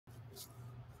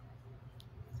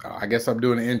I guess I'm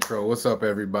doing the intro. What's up,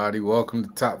 everybody? Welcome to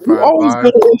Top You Five always do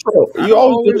Live. the intro. I You don't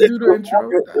always do always the do the intro.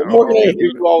 intro. I don't Morgan always ain't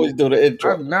here. do You always do the I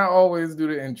intro. not always do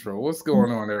the intro. What's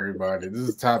going on, everybody? This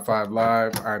is Top Five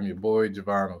Live. I'm your boy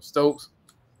Javano Stokes.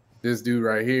 This dude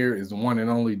right here is the one and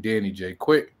only Danny J.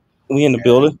 Quick. We in the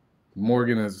building.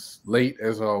 Morgan is late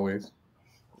as always.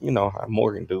 You know how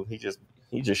Morgan do. He just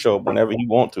show up whenever he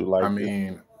want to. I Like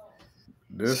mean,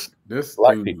 this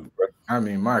black people, dude. bro. I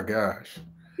mean, my gosh,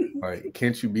 like,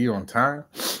 can't you be on time?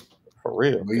 For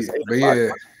real. But, It's 8 o'clock. yeah,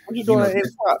 What you you doing know, at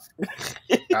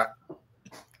 8 o'clock?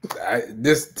 I,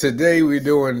 this today we're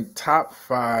doing top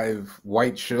 5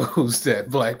 white shows that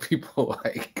black people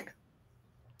like.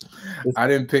 I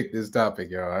didn't pick this topic,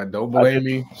 y'all. Don't blame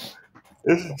me.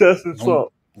 It's Justin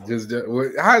Don't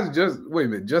Trump. how's just wait a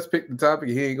minute? Just pick the topic.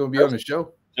 He ain't gonna be on Just, the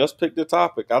show. just pick the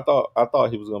topic. I thought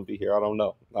he was gonna be here. I don't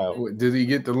know. Did he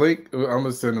get the link? I'm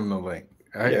gonna send him the link.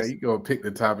 Yes, You gonna pick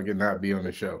the topic and not be on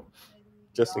the show?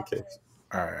 just in case.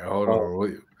 All right, hold Um,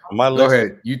 on. my Go list.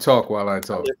 ahead. You talk while I My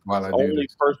talk. list While is I do only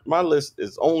this. for my list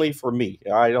is only for me.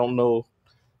 I don't know.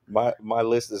 My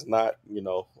list is not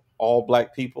all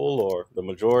black people or the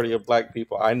majority of black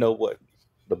people. I know what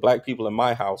the black people in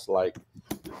my house like,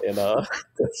 and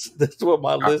that's what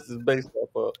my I, list is based off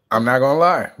of. I'm not gonna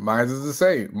lie. Mine's is the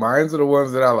same. Mine's are the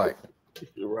ones that I like.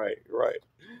 Right, right.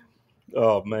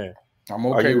 Oh man, I'm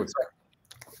are okay you? with that.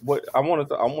 What I want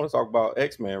to talk about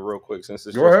X-Men real quick since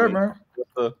it's Go just ahead, me.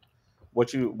 man.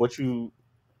 What you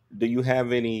do you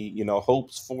have any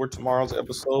hopes for tomorrow's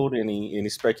episode? Any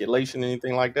speculation,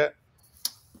 anything like that?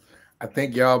 I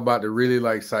think y'all about to really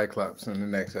like Cyclops in the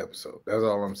next episode. That's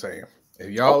all I'm saying.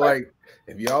 If y'all Okay. like,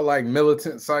 if y'all like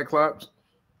militant Cyclops,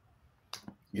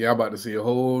 y'all about to see a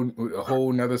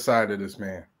whole nother side of this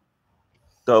man.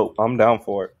 So I'm down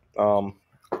for it.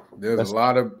 There's a That's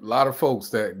lot of folks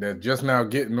that just now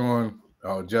getting on.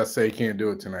 Oh, just say can't do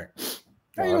it tonight.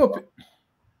 Hey, no, that's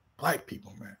black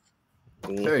people, man.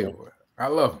 Tell you fine. what, I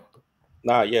love them.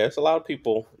 Nah, yeah, it's a lot of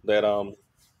people that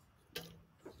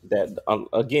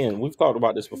again we've talked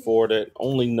about this before that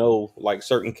only know like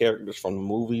certain characters from the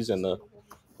movies and the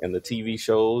TV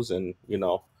shows, and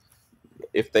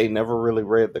if they never really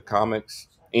read the comics,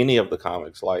 any of the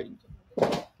comics, like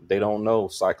they don't know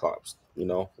Cyclops.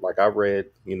 Like I read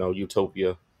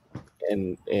Utopia,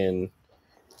 and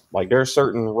like there are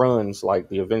certain runs like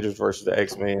the Avengers versus the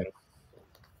X-Men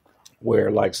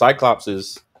where like Cyclops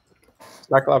is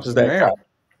that guy.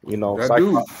 Man, that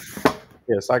dude. Cyclops,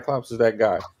 yeah, Cyclops is that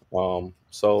guy.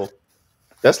 So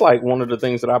that's like one of the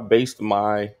things that I based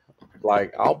my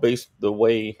I'll base the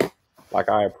way like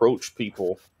I approach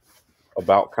people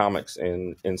about comics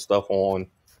and stuff on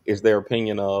is their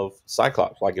opinion of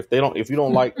Cyclops. Like if you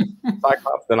don't like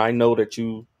Cyclops, then I know that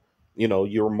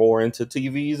you're more into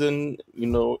TVs and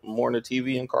more into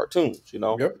TV and cartoons.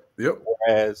 Yep, yep.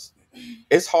 Whereas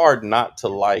it's hard not to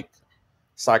like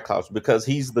Cyclops because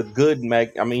he's the good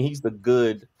he's the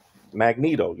good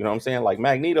Magneto. You know what I'm saying? Like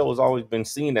Magneto has always been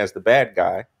seen as the bad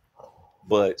guy,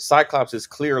 but Cyclops is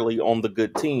clearly on the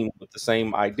good team with the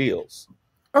same ideals.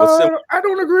 But I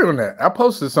don't agree on that. I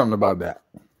posted something about that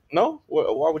no,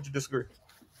 why would you disagree?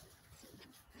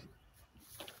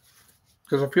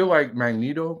 because I feel like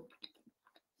Magneto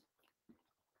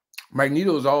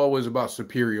is always about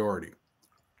superiority.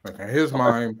 Like in his Okay.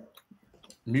 mind,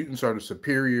 mutants are the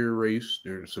superior race.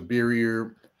 They're the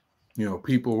superior,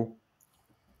 people.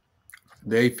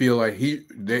 They feel like he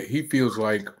feels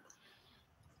like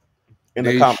In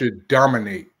the they comic. should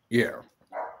dominate. Yeah,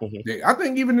 Mhm. I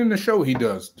think even in the show he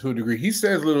does to a degree. He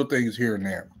says little things here and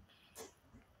there,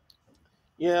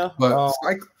 Yeah. but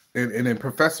like, and then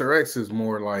Professor X is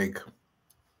more like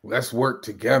let's work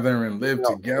together and live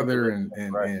Yeah, together and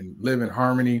right. and live in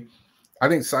harmony. I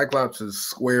think Cyclops is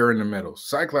square in the middle.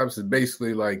 Cyclops is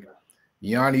basically like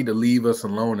y'all need to leave us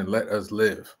alone and let us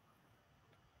live.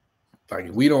 Like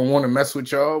if we don't want to mess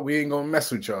with y'all, we ain't gonna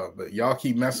mess with y'all. But y'all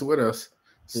keep messing with us.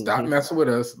 Stop Mhm. messing with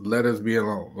us. Let us be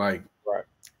alone. Like Right.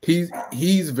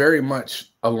 he's very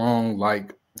much along.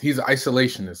 Like he's an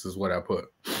isolationist, is what I put.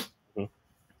 Mhm.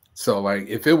 So like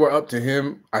if it were up to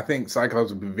him, I think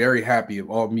Cyclops would be very happy if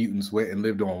all mutants went and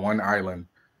lived on one island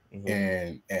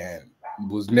Mhm. and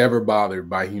was never bothered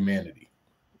by humanity.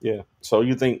 Yeah. So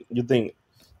you think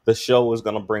the show is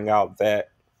going to bring out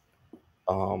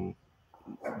um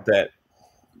that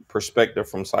perspective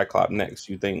from Cyclops next?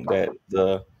 You think that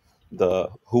the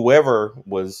whoever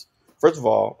was first of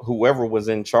all whoever was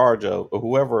in charge of or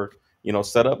whoever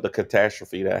set up the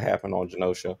catastrophe that happened on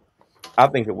Genosha, I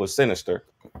think it was Sinister.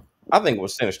 I think it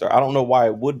was Sinister. I don't know why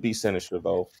it would be Sinister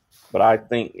though, but I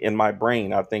think in my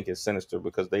brain I think it's Sinister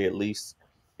because they at least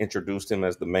introduced him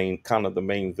as the main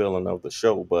villain of the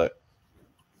show. But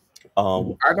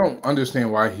I don't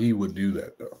understand why he would do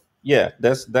that though. yeah,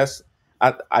 that's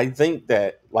I think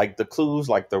that like the clues,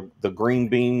 like the green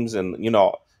beams and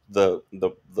the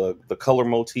color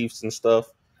motifs and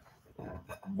stuff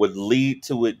would lead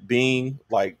to it being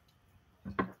like,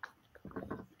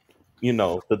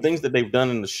 the things that they've done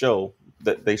in the show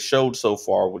that they showed so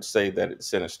far would say that it's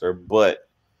sinister, but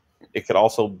it could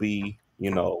also be,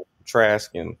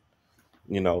 Trask and,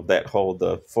 that whole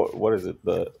what is it,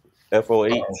 the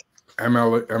FOH,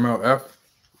 MLF.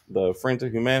 the Friends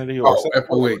of Humanity, or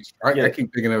FOH. Yeah. I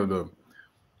keep thinking of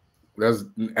that's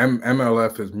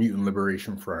MLF is Mutant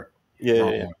Liberation Front.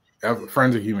 Yeah.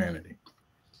 Friends of Humanity.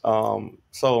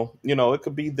 So it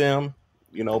could be them,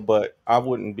 but I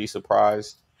wouldn't be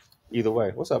surprised either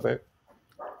way. What's up, babe?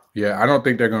 Yeah, I don't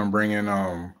think they're gonna bring in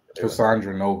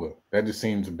Cassandra Nova. That just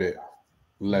seems a bit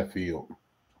left field.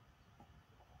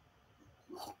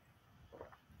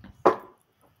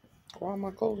 Why am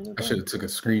I closing it? I should have took a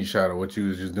screenshot of what you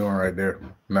was just doing right there.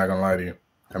 I'm not gonna lie to you.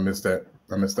 I missed that.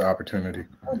 I missed the opportunity.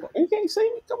 You can't see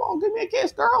me. Come on, give me a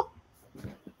kiss, girl.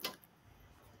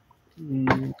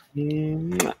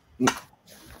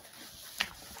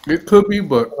 It could be,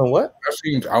 but what? That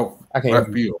seems out. I can't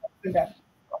left field.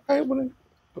 Okay,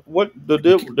 what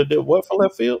the what for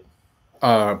left field?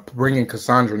 Bringing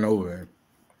Cassandra Nova in.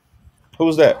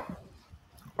 Who's that?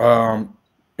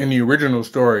 In the original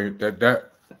story that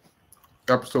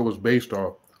episode was based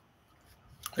off,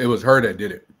 it was her that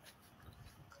did it.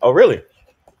 Oh, really?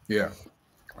 Yeah.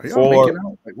 Are y'all making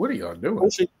out? Like, what are y'all doing?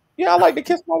 Yeah, I like to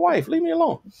kiss my wife. Leave me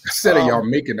alone. Instead of y'all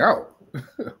making out.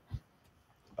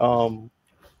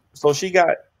 So she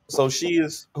got. So she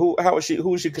is who? How is she?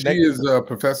 Who is she connected? She is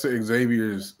Professor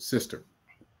Xavier's sister.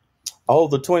 Oh,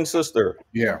 the twin sister.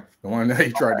 Yeah, the one that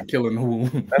he tried to kill in the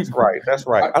womb. That's right. That's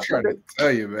right. I try to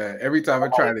tell you, man. Every time I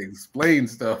try to explain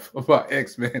stuff about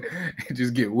X-Men, it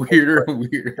just get weirder and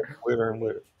weirder. Weirder and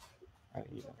weirder. I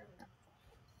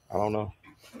don't know.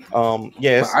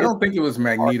 Yes. I don't think it was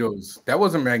Magneto's. That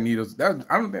wasn't Magneto's. I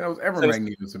don't think that was ever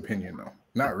Magneto's opinion, though.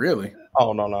 Not really.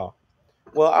 Oh, no.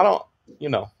 Well, I don't.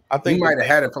 I think he might have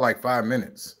had it for like 5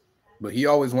 minutes, but he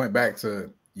always went back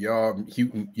to y'all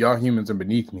humans are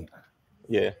beneath me.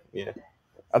 Yeah.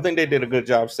 I think they did a good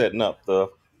job setting up the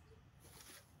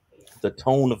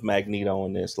tone of Magneto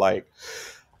in this. Like,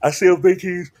 I still think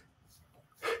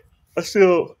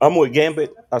I'm with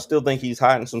Gambit. I still think he's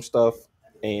hiding some stuff,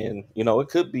 and it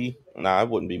could be. It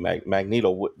wouldn't be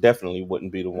Magneto. Definitely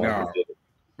wouldn't be the one who did it.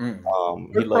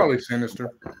 He's probably Sinister.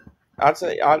 I'd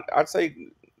say.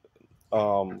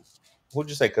 Who'd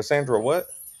you say? Cassandra what?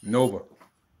 Nova.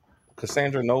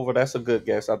 Cassandra Nova. That's a good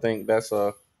guess. I think that's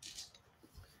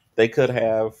they could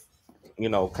have,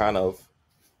 kind of.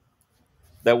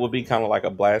 That would be kind of like a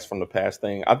blast from the past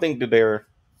thing. I think that they're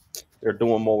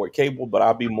doing more with Cable, but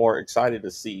I'll be more excited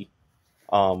to see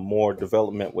more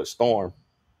development with Storm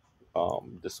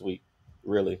this week,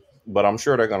 really. But I'm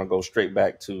sure they're going to go straight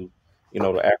back to,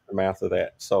 the aftermath of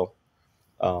that. So,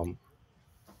 hold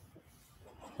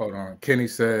on. Kenny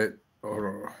said, hold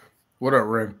on. What up,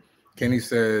 Ren? Kenny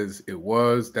says it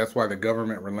was. That's why the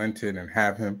government relented and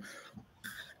have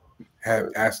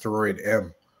Asteroid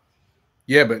M.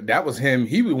 Yeah, but that was him.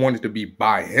 He wanted to be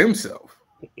by himself.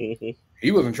 Mm-hmm.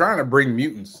 He wasn't trying to bring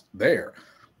mutants there.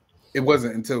 It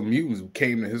wasn't until mutants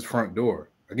came to his front door.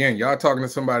 Again, y'all talking to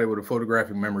somebody with a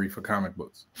photographic memory for comic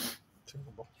books.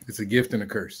 It's a gift and a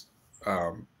curse.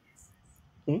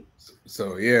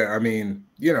 So yeah, I mean,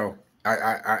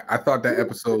 I thought that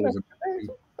episode was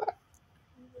amazing.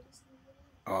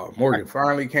 Morgan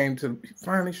finally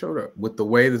showed up. With the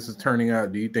way this is turning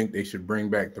out, do you think they should bring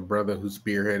back the brother who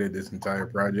spearheaded this entire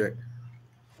project?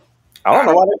 I don't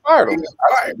know why they fired him.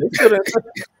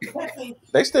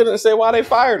 They still didn't say why they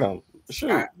fired him.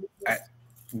 Sure.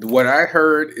 What I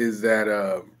heard is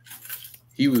that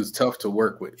he was tough to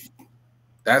work with.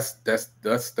 That's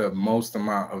the most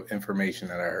amount of information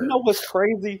that I heard. You know what's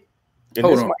crazy? And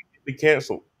Hold this on. might be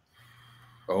canceled.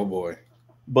 Oh boy.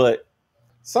 But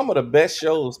some of the best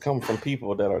shows come from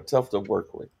people that are tough to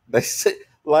work with. They say,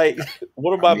 like,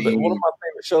 one of my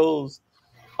favorite shows,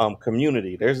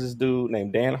 Community. There's this dude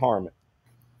named Dan Harmon.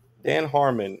 Dan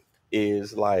Harmon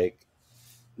is like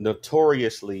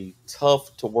notoriously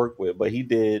tough to work with, but he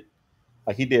did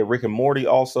Rick and Morty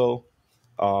also.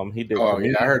 He did. Oh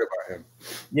yeah, I heard about him.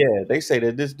 Yeah, they say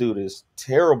that this dude is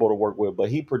terrible to work with, but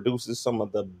he produces some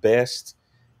of the best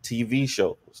TV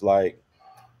shows. Like,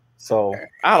 so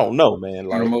I don't know, man.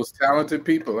 Like, the most talented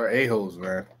people are a-holes,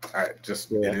 man. It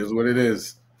is what it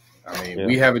is. I mean,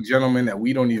 we have a gentleman that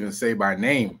we don't even say by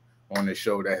name on the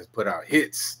show that has put out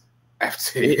hits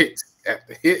after Hit. hit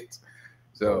after hit.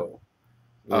 So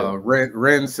Yeah.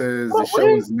 Ren says the Oh,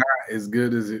 show is not as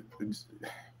good as it. the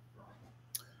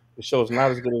show's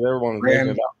not as good as everyone is making it Ren,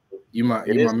 out. you my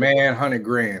It is. man, 100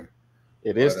 grand.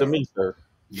 It is But to me, sir.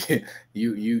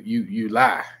 you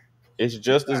lie. It's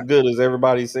just as good as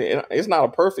everybody said. It's not a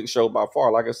perfect show by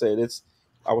far. Like I said, it's.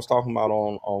 I was talking about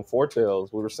on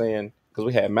Foretales. We were saying because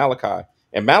we had Malachi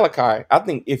and Malachi. I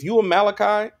think if you and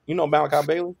Malachi, you know Malachi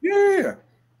Bailey. Yeah,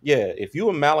 Yeah, if you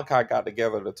and Malachi got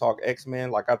together to talk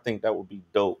X-Men, like I think that would be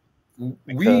dope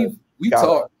because we got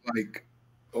talk like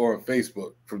on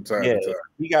Facebook from time yeah, to time.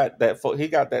 he got that he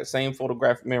got that same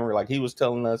photographic memory. Like he was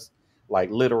telling us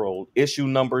like literal issue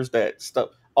numbers that stuff.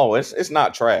 Oh, it's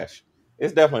not trash.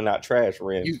 It's definitely not trash,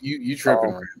 Ren. You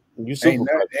tripping, Ren. You super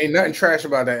Ain't nothing trash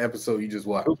about that episode you just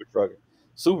watched. super bugging,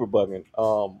 super bugging.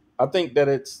 I think that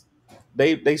it's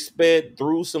they sped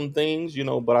through some things, you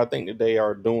know, but I think that they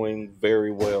are doing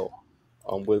very well,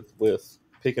 with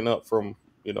picking up from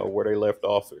where they left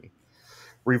off and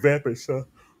revamping stuff.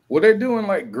 Well, they're doing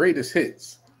like greatest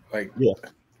hits, like Yeah, yeah.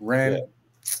 Ren.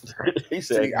 He See,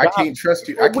 said, I "God, can't trust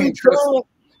you. he said, we done." He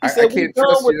I said, "We can't done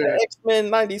trust with you. the X-Men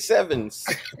 '97s."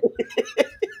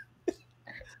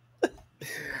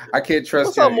 I can't trust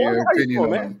What's up, your Morgan? How you opinion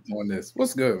doing, man? on this.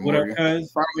 What's good, What up, Morgan?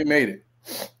 guys? Finally made it.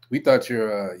 We thought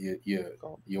your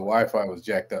Wi-Fi was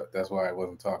jacked up. That's why I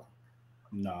wasn't talking.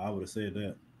 No, I would have said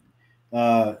that.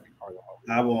 I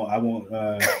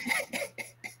won't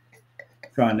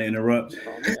trying to interrupt.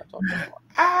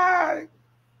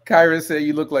 Kyra said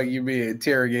you look like you're being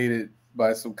interrogated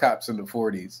by some cops in the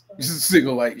 40s. Just a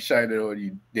single light shining on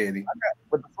you, Danny.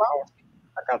 With the flowers.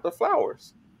 I got the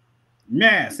flowers.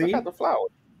 Yeah, I see? got the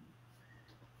flowers.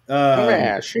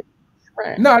 No,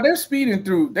 they're speeding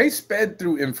through. They sped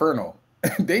through Inferno.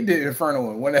 They did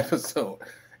Inferno in one episode.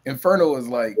 Inferno is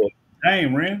like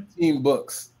dang, Ren. 15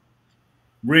 books.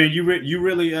 Ren, you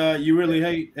really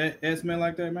hate X-Men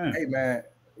like that, man? Hey, man.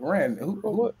 Ren,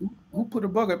 who put a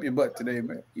bug up your butt today,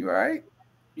 man? You all right?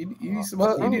 You need some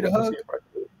hug? You need a hug?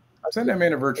 Send that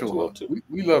man a virtual hug.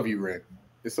 We love you, Ren.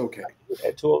 It's okay.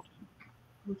 At 12.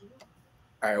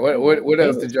 All right, what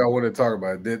else did y'all want to talk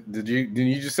about? Did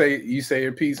you just say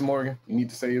your piece, Morgan? You need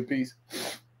to say your piece.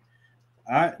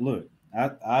 I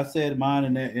said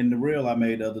mine in the reel I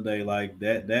made the other day. Like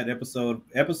that episode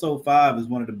 5 is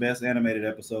one of the best animated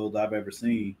episodes I've ever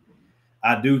seen.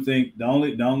 I do think the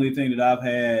only thing that I've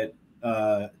had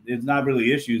it's not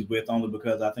really issues with, only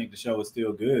because I think the show is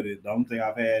still good. The only thing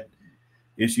I've had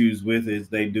issues with is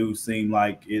they do seem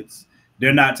like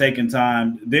they're not taking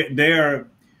time. They're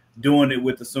doing it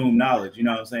with assumed knowledge, you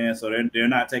know what I'm saying? So they're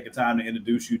not taking time to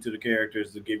introduce you to the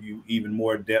characters to give you even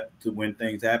more depth to when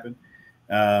things happen.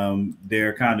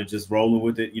 They're kind of just rolling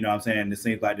with it, you know what I'm saying? It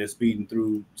seems like they're speeding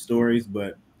through stories,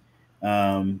 but you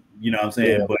know what I'm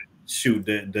saying? Yeah. But shoot,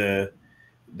 the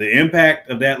impact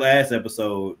of that last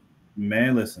episode,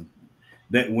 man, listen,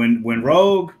 that when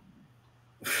Rogue,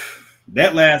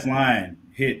 that last line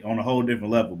hit on a whole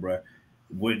different level, bro.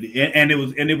 And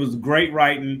it was great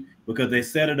writing because they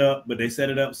set it up, but they set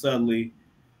it up subtly.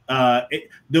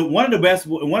 One of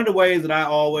the ways that I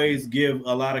always give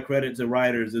a lot of credit to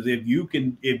writers is if you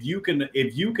can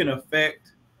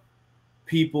affect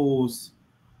people's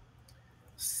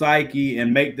psyche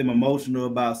and make them emotional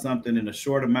about something in a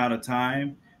short amount of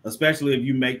time, especially if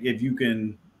you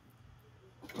can,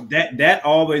 that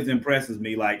always impresses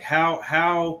me. Like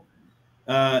how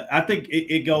I think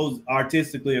it goes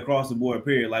artistically across the board.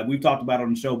 Period. Like we've talked about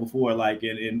on the show before. Like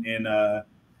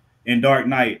in Dark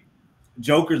Knight,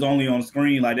 Joker's only on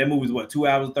screen. Like that movie's what 2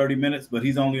 hours 30 minutes, but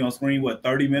he's only on screen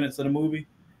 30 minutes of the movie,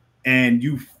 and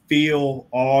you feel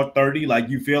all 30. Like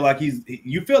you feel like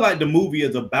the movie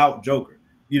is about Joker.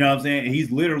 You know what I'm saying? And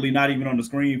he's literally not even on the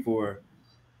screen for,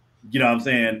 you know what I'm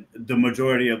saying, the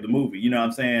majority of the movie. You know what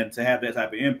I'm saying? To have that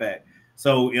type of impact.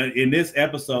 So in this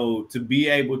episode, to be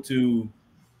able to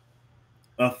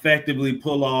effectively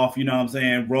pull off, you know what I'm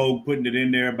saying, Rogue putting it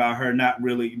in there about her not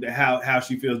really how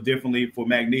she feels differently for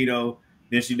Magneto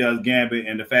than she does Gambit,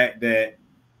 and the fact that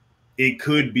it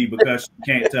could be because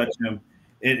she can't touch him,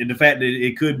 and the fact that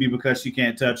it could be because she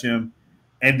can't touch him,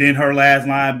 and then her last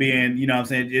line being, you know what I'm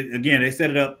saying, again, they set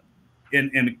it up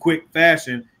in a quick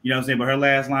fashion, you know what I'm saying, but her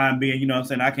last line being, you know what I'm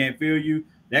saying, I can't feel you,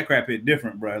 that crap hit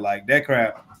different, bro. Like that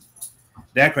crap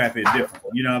hit different,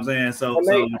 you know what I'm saying? So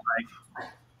like,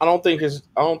 I don't think it's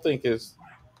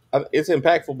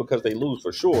impactful because they lose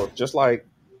for sure. Just like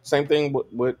same thing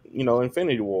with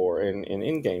Infinity War and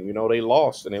Endgame. You know, they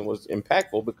lost and it was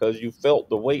impactful because you felt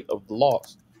the weight of the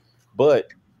loss. But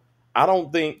I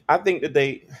think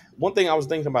that one thing I was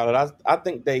thinking about it, I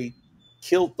think they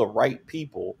killed the right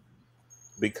people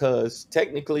because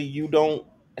technically you don't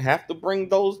have to bring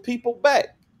those people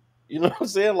back. You know what I'm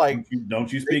saying? Like,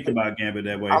 don't you speak about Gambit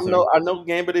that way, sir. I know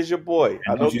Gambit is your boy.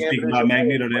 And don't you speak about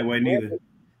Magneto that way neither.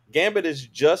 Gambit is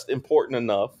just important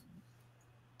enough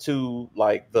to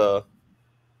like the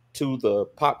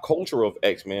pop culture of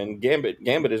X-Men.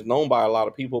 Gambit is known by a lot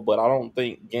of people, but I don't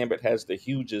think Gambit has the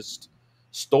hugest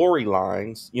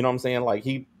storylines. You know what I'm saying? Like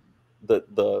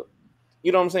the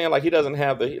you know what I'm saying? Like he doesn't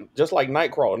have the, just like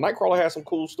Nightcrawler. Nightcrawler has some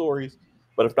cool stories,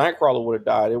 but if Nightcrawler would have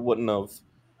died, it wouldn't have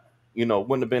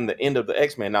been the end of the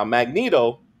X-Men. Now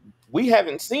Magneto, we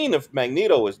haven't seen if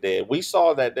Magneto is dead. We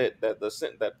saw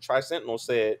that Tri-Sentinel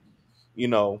said,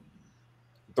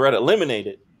 threat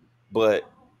eliminated, but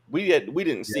we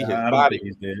didn't see his body.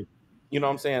 He's dead. You know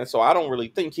what I'm saying? So I don't really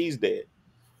think he's dead.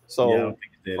 So I don't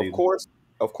think he's dead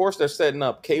of course they're setting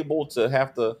up Cable to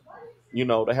have to,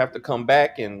 to have to come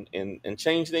back and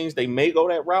change things. They may go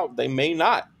that route. They may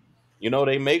not.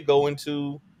 They may go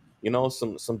into,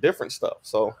 some different stuff.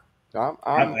 So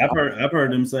I've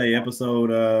heard them say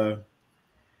episode.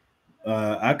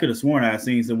 I could have sworn I'd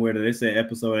seen somewhere that they said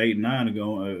episode 8 and 9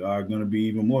 are going to be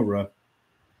even more rough.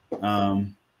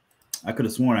 I could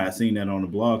have sworn I'd seen that on the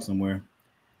blog somewhere.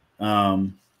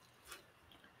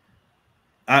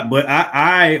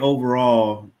 I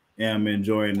overall am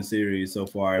enjoying the series so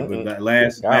far. Mm-hmm. But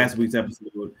last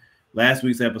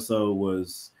week's episode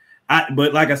was,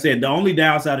 but like I said, the only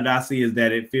downside that I see is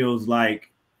that it feels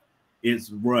like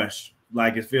it's rushed,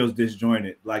 like it feels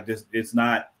disjointed, like this. It's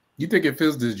not. You think it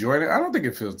feels disjointed? I don't think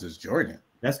it feels disjointed.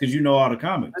 That's because you know all the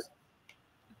comics.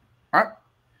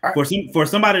 For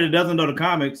somebody that doesn't know the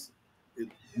comics,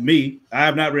 I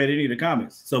have not read any of the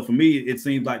comics. So for me, it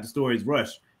seems like the story's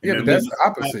rushed. Yeah, but that's the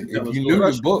opposite. If you knew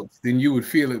the books, then you would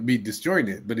feel it be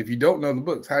disjointed. But if you don't know the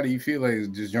books, how do you feel like it's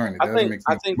disjointed? I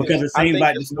think because it seems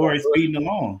like the story's speeding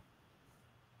along.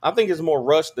 I think it's more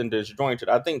rushed than disjointed.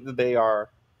 I think that they are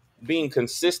being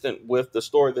consistent with the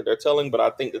story that they're telling, but I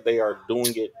think that they are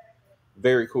doing it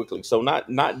very quickly. So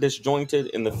not disjointed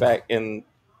in the fact, and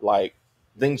like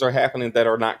things are happening that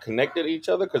are not connected to each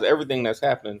other, because everything that's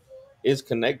happening is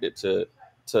connected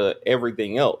to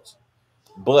everything else.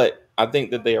 But I think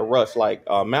that they are rushed. Like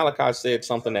Malachi said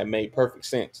something that made perfect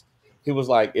sense. He was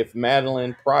like, if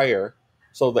Madeline Pryor,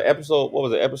 so the episode, what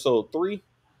was it, episode 3?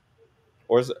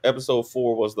 Or is it episode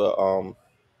 4 was the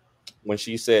when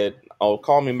she said, "Oh,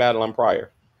 call me Madeline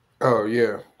Pryor." Oh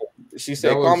yeah. She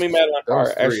said, "Call me Madeline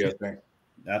Pryor." That was 3, I think.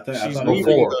 I thought it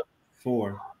was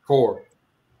 4. 4.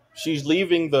 She's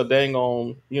leaving the dang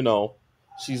on,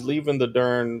 she's leaving the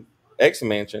darn X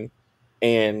mansion,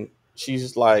 and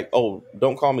she's like, "Oh,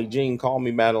 don't call me Jean, call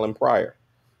me Madeline Pryor."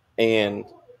 And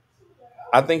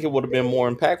I think it would have been more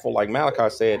impactful, like Malachi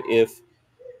said, if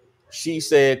she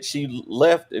said, she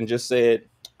left and just said,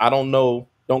 "I don't know,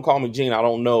 don't call me Jean, I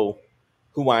don't know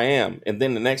who I am." And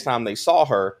then the next time they saw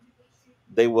her,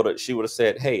 she would have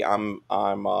said, "Hey, I'm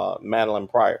Madeline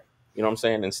Pryor." You know what I'm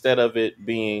saying? Instead of it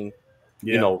being,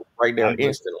 right there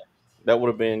instantly. That would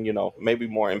have been, maybe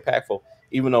more impactful,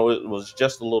 even though it was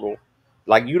just a little,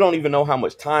 like, you don't even know how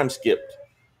much time skipped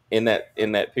in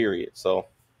that period. So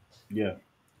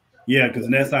because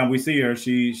next time we see her,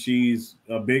 she's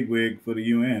a bigwig for the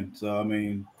UN. So I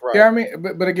mean, right. Yeah, I mean,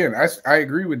 but again, I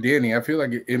agree with Danny. I feel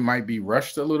like it might be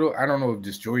rushed a little. I don't know if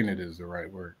disjointed is the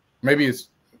right word. Maybe it's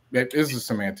a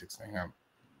semantics thing.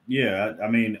 Yeah, I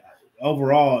mean,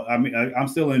 overall, I mean, I'm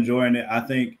still enjoying it. I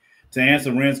think, to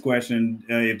answer Ren's question,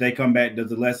 if they come back,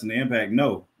 does it lessen the impact?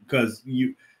 No, because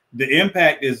the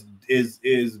impact is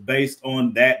based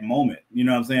on that moment. You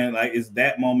know what I'm saying? Like, it's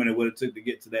that moment and what it took to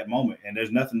get to that moment, and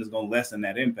there's nothing that's going to lessen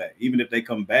that impact. Even if they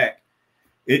come back,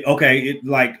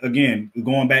 like, again,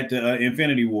 going back to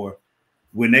Infinity War,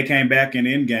 when they came back in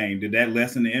Endgame, did that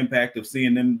lessen the impact of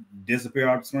seeing them disappear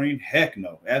off the screen? Heck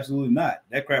no, absolutely not.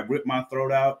 That crap ripped my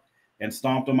throat out and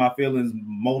stomped on my feelings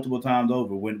multiple times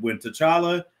over. When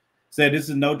T'Challa said this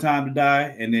is no time to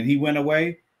die, and then he went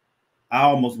away, I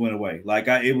almost went away. Like,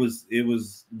 it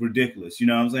was ridiculous. You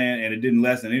know what I'm saying? And it didn't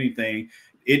lessen anything.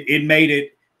 It made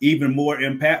it even more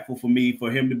impactful for me for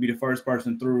him to be the first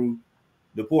person through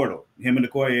the portal. Him and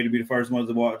Okoye to be the first ones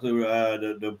to walk through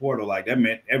the portal. Like, that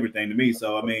meant everything to me.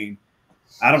 So I mean,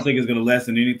 I don't think it's going to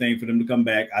lessen anything for them to come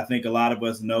back. I think a lot of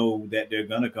us know that they're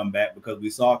going to come back because we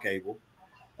saw Cable.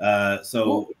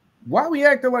 Well, why we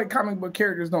acting like comic book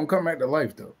characters don't come back to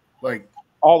life though? Like,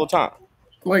 all the time.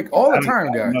 Like, all the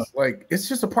time, guys. Like, it's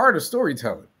just a part of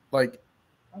storytelling. Like,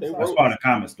 it's part of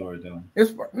comic storytelling.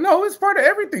 It's part of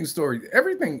everything story.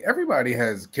 Everybody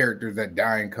has characters that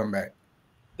die and come back.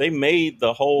 They made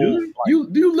the whole.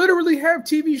 You literally have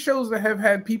TV shows that have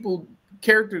had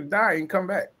characters die and come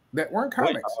back. that weren't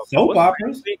comics. Soap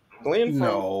operas? Glenn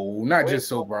No, not just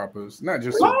soap operas. Not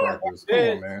just soap operas. Come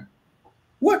on, man.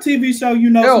 What TV show you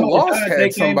know? Hell, somebody Lost died, had they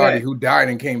came somebody back? who died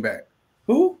and came back.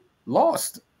 Who?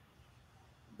 Lost.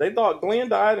 They thought Glenn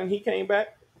died and he came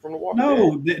back from the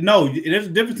Walking Dead. No. There's a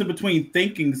difference between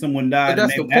thinking someone died But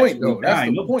that's and the point, actually though. That's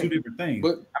dying. the Those are point. two different things.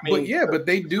 But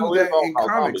they do so that it's all in about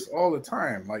comics zombies. all the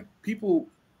time. Like people,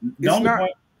 The only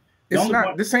point. it's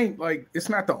not. This ain't like it's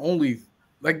not the only.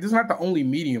 Like this is not the only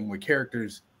medium where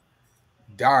characters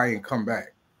die and come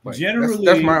back. Like, Generally,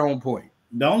 that's my own point.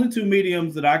 The only two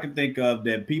mediums that I can think of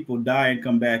that people die and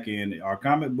come back in are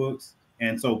comic books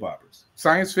and soap operas.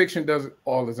 Science fiction does it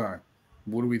all the time.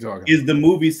 What are we talking about? Is the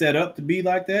movie set up to be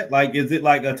like that? Like, is it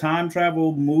like a time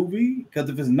travel movie? Because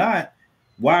if it's not,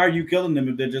 why are you killing them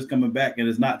if they're just coming back and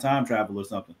it's not time travel or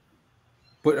something?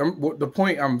 But the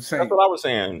point I'm saying. That's what I was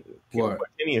saying. What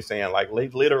Kenny is saying, like they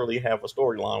literally have a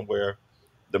storyline where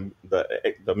the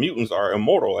mutants are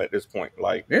immortal at this point,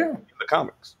 like in the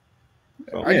comics.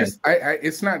 So,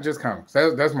 it's not just comics.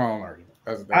 That's my own argument.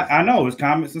 I know it's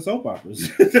comics and soap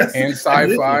operas. And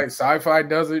sci-fi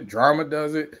does it. Drama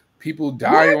does it. People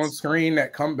die on screen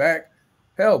that come back.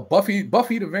 Hell, Buffy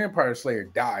the Vampire Slayer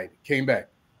died, came back,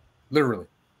 literally.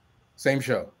 Same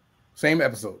show, same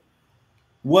episode.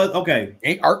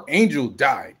 Archangel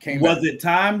died, came back.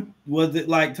 Was it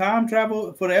like time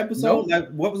travel for the episode? Nope. Like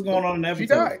what was going on in the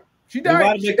episode? She died.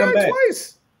 Why did they come back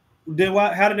twice? Then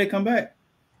why? How did they come back?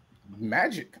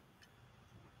 Magic.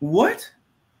 What?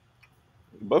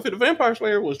 Buffy the Vampire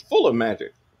Slayer was full of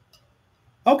magic.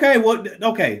 Okay, well,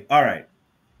 okay, all right.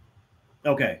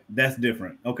 Okay, that's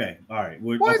different. Okay, all right.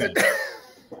 Why is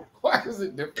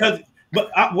it different?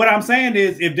 What I'm saying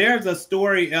is, if there's a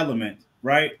story element,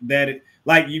 right, when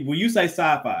you say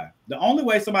sci-fi, the only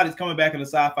way somebody's coming back in a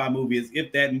sci-fi movie is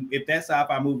if that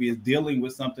sci-fi movie is dealing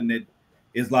with something that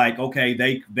is like, okay,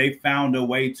 they found a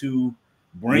way to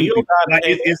bring people, like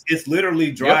it's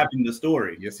literally driving the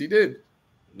story. Yes, he did.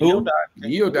 Neo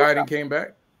died and came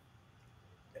back.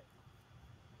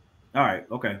 All right,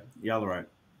 okay, y'all are right.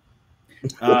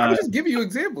 I'm just giving you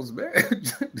examples, man.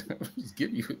 Just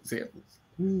give you examples.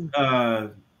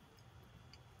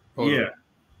 Yeah.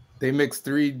 They mixed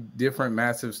 3 different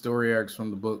massive story arcs from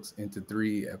the books into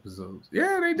 3 episodes.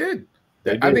 Yeah, they did.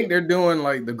 I think they're doing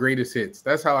like the greatest hits.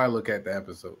 That's how I look at the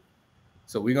episode.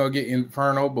 So we're going to get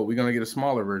Inferno, but we're going to get a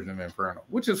smaller version of Inferno,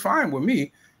 which is fine with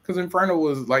me because Inferno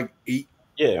was like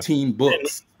 18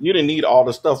 books. You didn't need all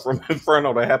the stuff from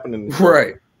Inferno that happened in the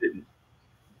right.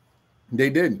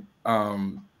 They didn't.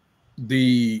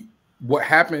 What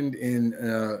happened in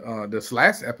this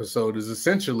last episode is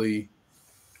essentially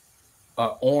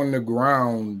on the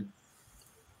ground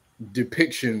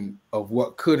depiction of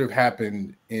what could have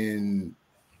happened in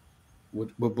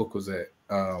what book was that?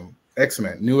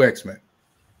 X-Men, New X-Men.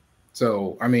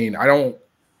 So I mean, I don't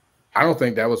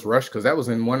think that was rushed because that was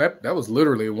in that was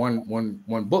literally one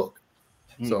book.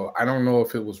 So I don't know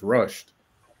if it was rushed.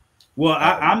 Well,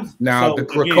 the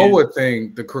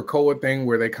Krakoa thing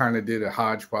where they kind of did a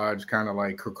hodgepodge, kind of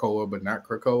like Krakoa, but not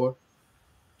Krakoa.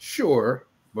 Sure,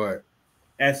 but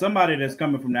as somebody that's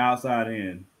coming from the outside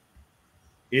in,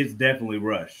 it's definitely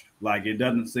rushed. Like it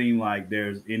doesn't seem like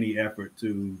there's any effort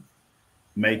to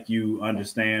make you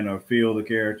understand or feel the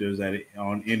characters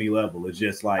on any level. It's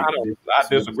just like I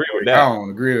disagree with that. I don't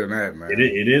agree on that, man.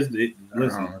 Listen,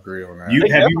 I don't agree on that.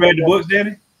 Have you read the books,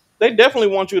 Danny? They definitely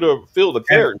want you to feel the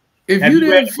character. If you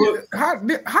didn't feel, how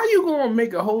you gonna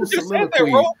make a whole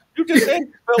soliloquy? You just said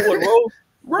you felt what Rose,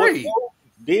 right. what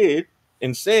Rose did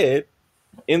and said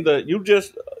in the you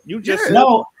just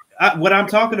no. What I'm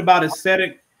talking about is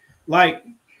setting, like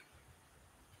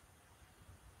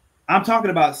I'm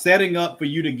talking about setting up for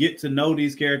you to get to know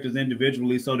these characters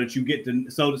individually, so that you get to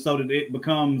so that it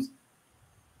becomes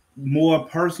more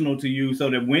personal to you, so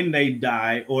that when they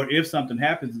die or if something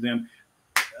happens to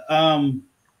them.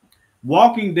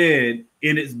 Walking Dead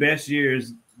in its best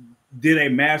years did a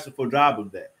masterful job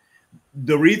of that.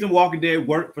 The reason Walking Dead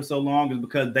worked for so long is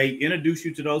because they introduce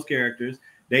you to those characters.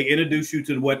 They introduce you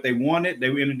to what they wanted. They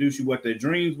introduce you what their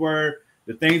dreams were,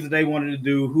 the things that they wanted to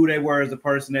do, who they were as a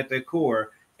person at their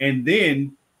core. And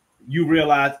then you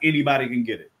realize anybody can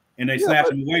get it and they snatch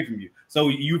them away from you. So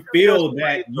you feel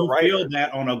that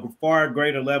on a far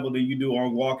greater level than you do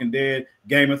on Walking Dead.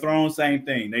 Game of Thrones, same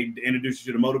thing. They introduce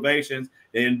you to the motivations.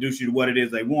 They introduce you to what it is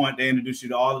they want. They introduce you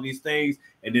to all of these things,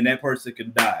 and then that person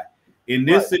can die. In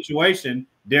this situation,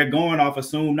 they're going off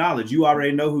assumed knowledge. You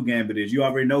already know who Gambit is. You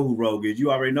already know who Rogue is.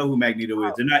 You already know who Magneto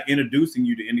is. They're not introducing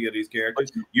you to any of these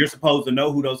characters. You're supposed to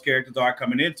know who those characters are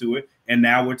coming into it, and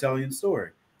now we're telling you the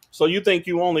story. So you think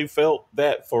you only felt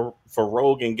that for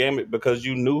Rogue and Gambit because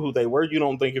you knew who they were? You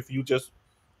don't think if you just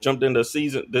jumped into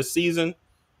this season,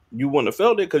 you wouldn't have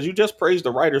felt it because you just praised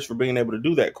the writers for being able to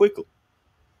do that quickly.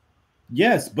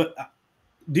 Yes, but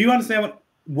do you understand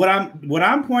what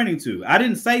I'm pointing to? I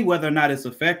didn't say whether or not it's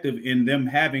effective in them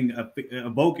having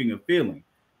evoking a feeling.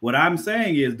 What I'm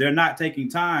saying is they're not taking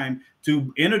time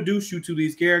to introduce you to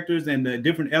these characters and the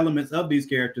different elements of these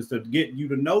characters to get you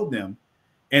to know them,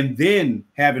 and then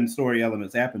having story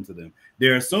elements happen to them.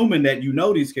 They're assuming that you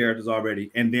know these characters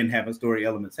already, and then having story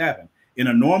elements happen. In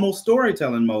a normal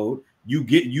storytelling mode, you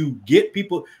get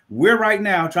people. We're right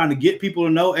now trying to get people to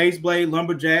know Ace Blade,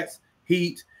 Lumberjacks,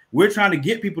 Heat. We're trying to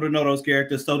get people to know those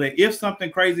characters so that if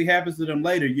something crazy happens to them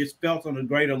later, it's felt on a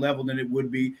greater level than it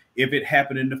would be if it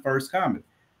happened in the first comic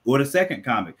or the second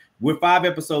comic. We're 5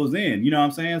 episodes in, you know what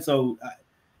I'm saying? So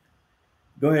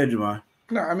go ahead, Jamar.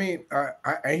 No, I mean,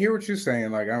 I hear what you're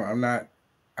saying. Like, I'm not,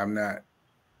 ishing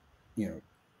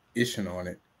on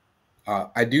it.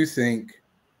 I do think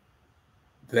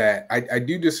that I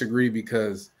do disagree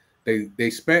because they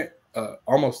spent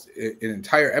almost an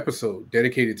entire episode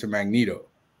dedicated to Magneto,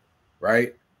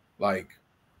 right? Like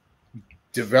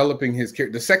developing his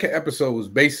character. The second episode was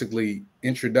basically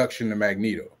introduction to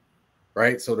Magneto,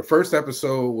 right? So the first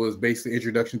episode was basically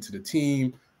introduction to the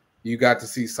team. You got to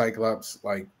see Cyclops,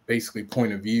 like basically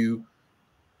point of view.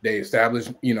 They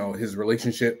established, his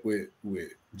relationship with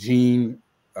Jean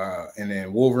and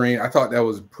then Wolverine. I thought that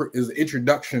was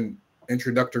an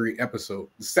introductory episode.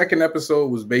 The second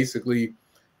episode was basically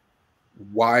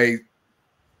why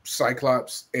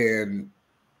Cyclops and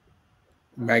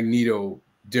Magneto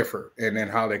differ and then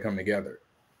how they come together.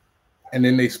 And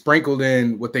then they sprinkled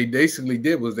in, what they basically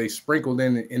did was they sprinkled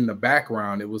in the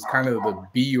background. It was kind of the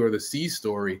B or the C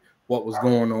story, what was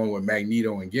going on with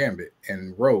Magneto and Gambit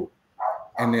and Rogue.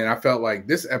 And then I felt like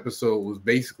this episode was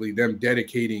basically them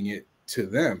dedicating it to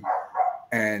them.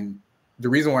 And the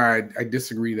reason why I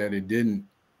disagree that it did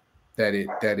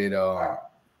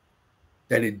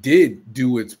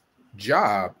do its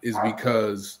job is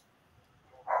because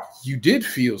you did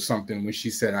feel something when she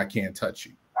said, "I can't touch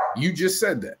you." You just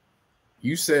said that.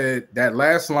 You said that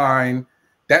last line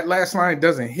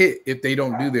doesn't hit if they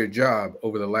don't do their job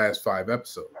over the last 5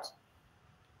 episodes.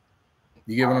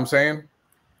 You get what I'm saying?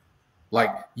 Like,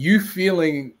 you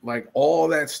feeling like all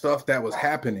that stuff that was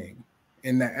happening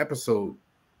in that episode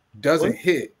doesn't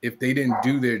hit if they didn't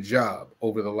do their job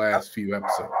over the last few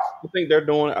episodes. I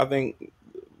think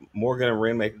Morgan and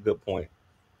Ren make a good point.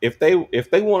 If they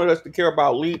wanted us to care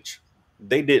about Leech,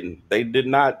 they didn't. They did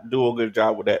not do a good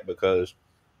job with that because,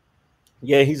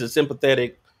 yeah, he's a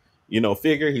sympathetic,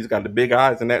 figure. He's got the big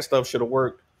eyes and that stuff should have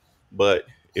worked. But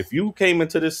if you came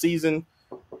into this season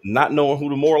not knowing who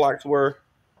the Morlocks were,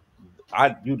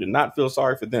 you did not feel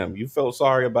sorry for them. You felt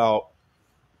sorry about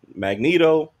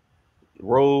Magneto,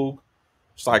 Rogue,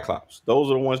 Cyclops.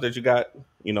 Those are the ones that you got,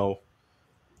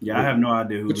 Yeah, I have no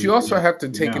idea. But you also have to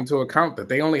take into account that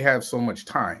they only have so much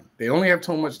time. They only have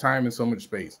so much time and so much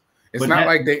space. It's not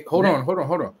like they hold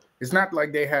on. It's not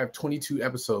like they have 22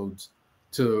 episodes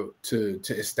to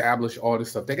establish all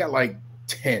this stuff. They got like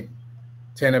 10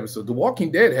 episodes. The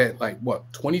Walking Dead had like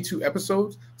 22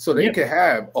 episodes, so they could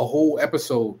have a whole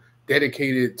episode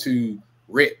dedicated to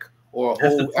Rick or a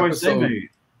whole episode.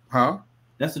 Huh?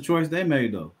 That's the choice they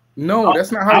made, though. No,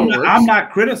 that's not how it works. I'm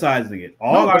not criticizing it.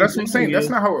 That's what I'm saying. That's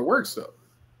not how it works, though.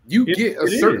 You get a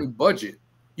certain budget.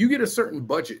 You get a certain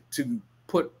budget to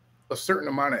put a certain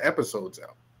amount of episodes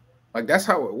out. Like, that's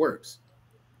how it works.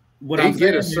 They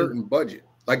get a certain budget.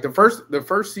 Like the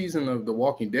first season of The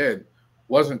Walking Dead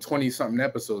wasn't 20-something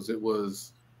episodes. It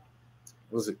was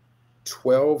it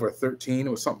 12 or 13? It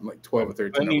was something like 12 or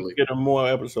 13. They need to get more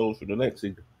episodes for the next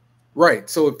season. Right.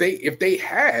 So if they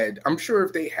had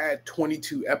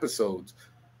 22 episodes,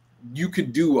 you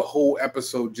could do a whole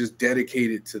episode just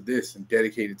dedicated to this and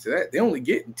dedicated to that. They only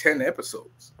get 10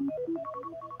 episodes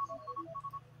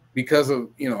because of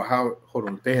how. Hold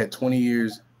on, they had 20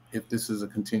 years. If this is a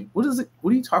continue, what is it?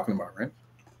 What are you talking about, Ren?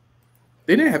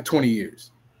 They didn't have 20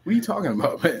 years. What are you talking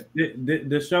about, man?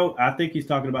 The show. I think he's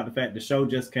talking about the fact the show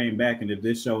just came back, and if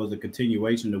this show is a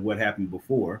continuation of what happened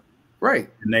before. Right.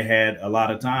 And they had a lot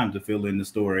of time to fill in the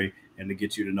story and to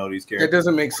get you to know these characters. That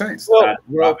doesn't make sense. Well,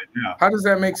 how does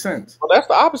that make sense? Well, that's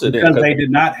the opposite. Because they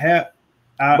did not have.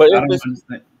 I don't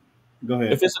understand. Go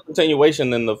ahead. If it's a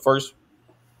continuation, then the first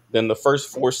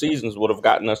 4 seasons would have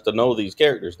gotten us to know these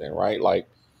characters. Then, right? Like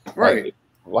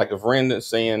if Ren is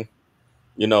saying,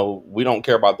 we don't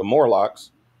care about the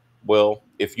Morlocks. Well,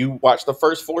 if you watch the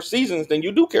first 4 seasons, then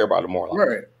you do care about the Morlocks.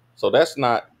 Right. So that's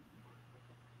not.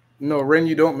 No, Ren,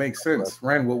 you don't make sense.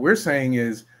 Ren, what we're saying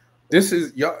is This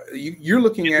is you're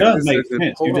looking It at does this make as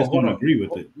sense. You just don't agree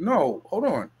with it. No, hold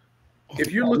on.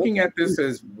 If you're looking at this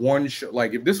as one show,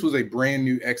 like if this was a brand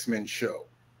new X-Men show,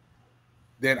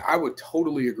 then I would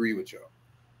totally agree with y'all.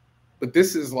 But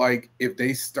this is like if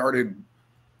they started,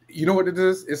 you know what it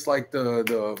is? It's like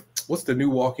the what's the new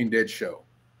Walking Dead show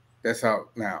that's out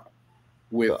now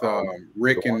with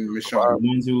Rick and Michonne. The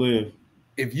ones who live.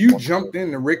 If you jumped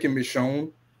into Rick and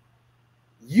Michonne,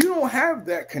 you don't have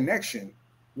that connection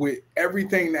with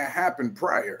everything that happened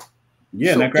prior.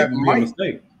 Yeah, so that crap would be a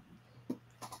mistake.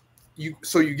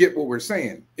 So you get what we're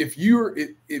saying. If you're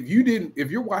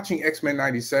watching X-Men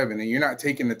 97 and you're not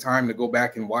taking the time to go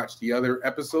back and watch the other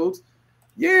episodes,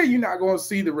 yeah, you're not going to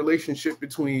see the relationship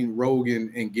between Rogue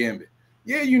and Gambit.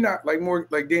 Yeah, you're not like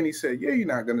Danny said, yeah, you're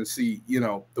not going to see,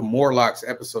 the Morlocks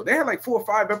episode. They had like 4 or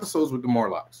 5 episodes with the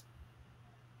Morlocks.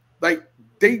 Like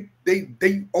they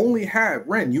only have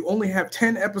you only have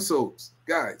 10 episodes,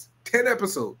 guys. 10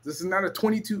 episodes. This is not a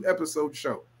 22 episode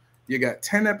show. You got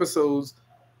 10 episodes.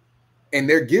 And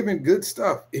they're giving good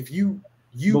stuff. If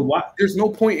there's no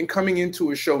point in coming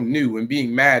into a show new and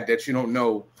being mad that you don't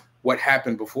know what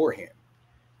happened beforehand.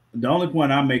 The only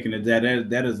point I'm making is that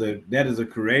is a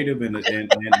creative and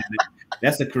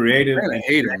that's a creative and a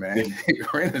hater, man.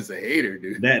 Ren is a hater,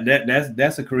 dude.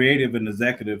 That's a creative and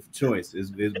executive choice.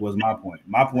 Was my point.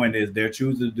 My point is they're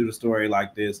choosing to do the story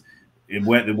like this,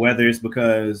 whether it's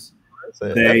because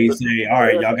they say, all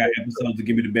right, y'all got episodes to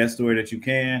give me the best story that you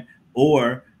can.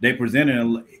 Or they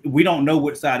presented, we don't know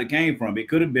which side it came from. It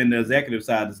could have been the executive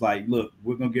side. It's like, look,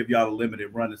 we're going to give y'all a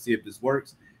limited run to see if this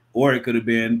works. Or it could have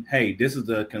been, hey, this is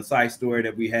a concise story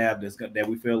that we have that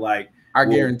we feel like. I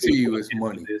guarantee you it's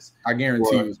money. I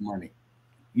guarantee you it's money.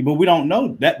 But we don't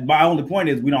know that. My only point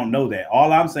is we don't know that.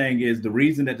 All I'm saying is the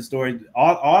reason that the story,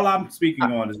 all I'm speaking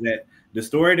on is that the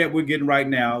story that we're getting right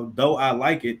now, though I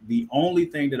like it, the only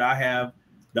thing that I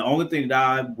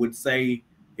would say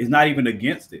is not even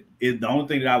against it. The only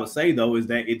thing that I would say, though, is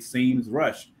that it seems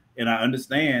rushed. And I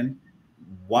understand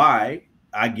why.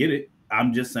 I get it.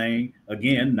 I'm just saying,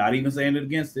 again, not even saying it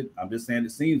against it. I'm just saying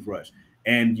it seems rushed.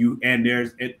 And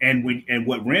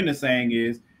what Ren is saying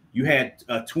is you had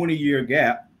a 20-year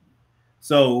gap.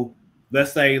 So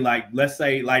let's say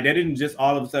they didn't just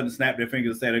all of a sudden snap their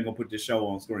fingers and say they're going to put this show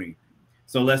on screen.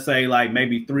 So let's say like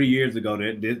maybe 3 years ago,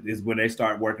 this is when they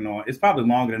start working on. It's probably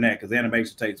longer than that because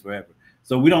animation takes forever.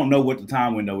 So we don't know what the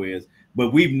time window is,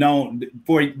 but we've known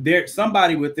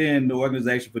somebody within the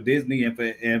organization for Disney and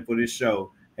for this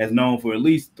show has known for at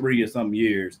least 3 or some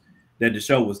years that the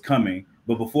show was coming.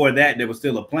 But before that, there was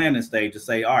still a planning stage to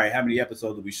say, all right, how many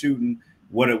episodes are we shooting?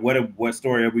 What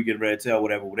story are we getting ready to tell?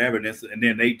 Whatever. And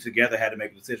then they together had to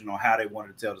make a decision on how they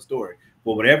wanted to tell the story.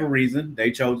 For whatever reason,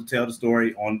 they chose to tell the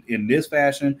story in this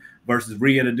fashion versus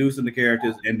reintroducing the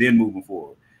characters and then moving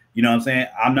forward. You know what I'm saying?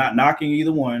 I'm not knocking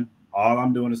either one. All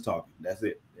I'm doing is talking. That's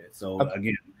it. So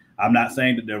again, I'm not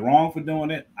saying that they're wrong for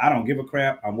doing it. I don't give a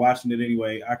crap. I'm watching it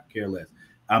anyway. I could care less.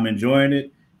 I'm enjoying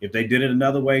it. If they did it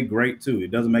another way, great too.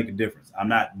 It doesn't make a difference. I'm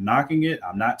not knocking it.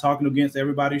 I'm not talking against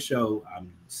everybody's show.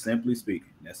 I'm simply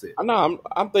speaking. That's it.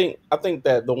 I think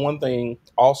that the one thing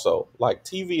also, like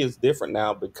TV is different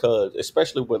now because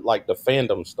especially with like the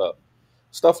fandom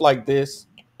stuff like this.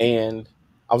 And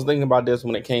I was thinking about this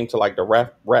when it came to like the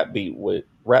rap beef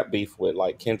with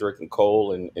like Kendrick and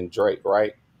Cole and Drake,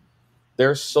 right?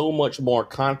 There's so much more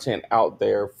content out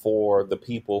there for the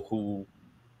people who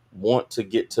want to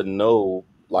get to know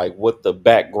like what the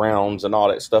backgrounds and all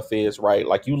that stuff is, right?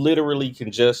 Like you literally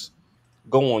can just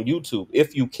go on YouTube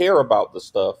if you care about the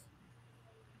stuff.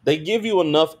 They give you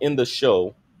enough in the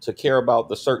show to care about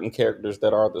the certain characters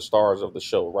that are the stars of the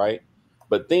show, right?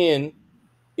 But then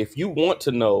if you want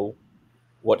to know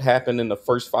what happened in the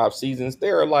first 5 seasons,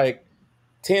 there are like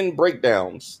 10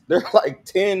 breakdowns. There are like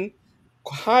 10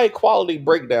 high quality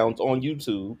breakdowns on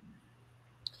YouTube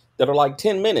that are like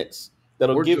 10 minutes.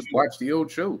 That'll give you watch the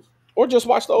old shows. Or just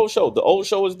watch the old show. The old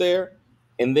show is there.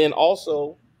 And then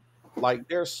also, like,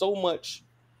 there's so much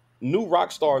new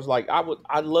rock stars. Like,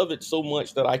 I love it so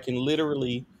much that I can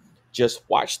literally just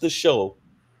watch the show.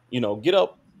 Get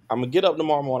up. I'm gonna get up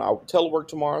tomorrow morning. I'll telework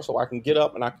tomorrow, so I can get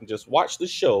up and I can just watch the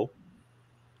show.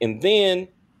 And then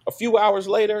a few hours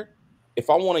later, if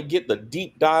I want to get the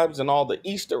deep dives and all the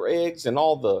Easter eggs and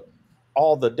all the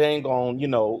dang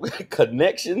on,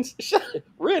 connections.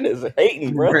 Ren is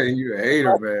hating, bro. Man, you a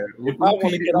hater, man. Who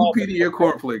PD your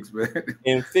cornflakes, man?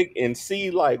 And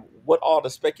see like what all the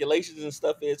speculations and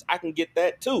stuff is, I can get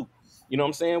that too. You know what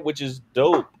I'm saying? Which is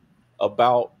dope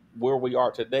about where we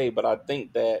are today. But I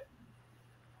think that.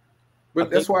 But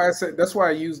that's why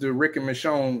I used the Rick and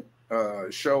Michonne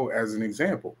show as an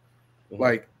example. Mm-hmm.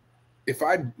 Like if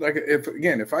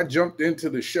I jumped into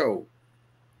the show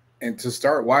and to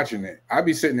start watching it, I'd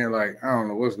be sitting there like, I don't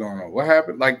know what's going on. What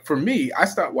happened? Like for me, I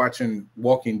stopped watching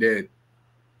Walking Dead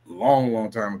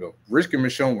long time ago. Rick and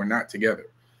Michonne were not together.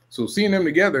 So seeing them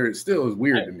together, it still is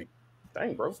weird to me.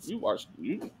 Dang, bro,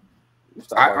 you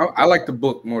I like the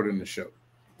book more than the show.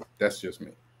 That's just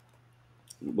me.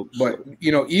 But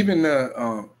even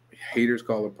the haters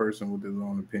call a person with his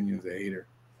own opinions a hater.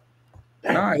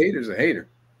 Nah, a hater's a hater.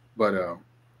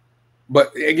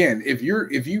 But again, if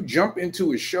you jump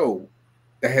into a show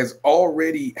that has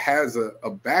a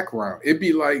background, it'd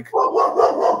be like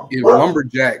if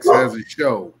Lumberjacks has a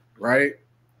show, right?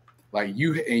 Like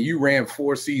you ran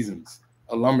 4 seasons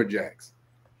of Lumberjacks,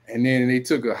 and then they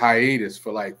took a hiatus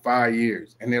for like 5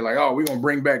 years, and they're like, oh, we're gonna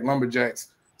bring back Lumberjacks,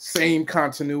 same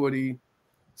continuity,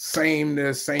 same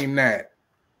this, same that,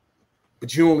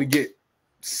 but you only get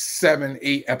 7,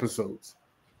 8 episodes.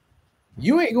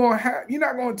 You're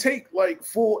not gonna take like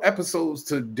full episodes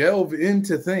to delve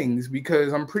into things,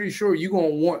 because I'm pretty sure you're gonna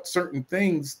want certain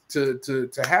things to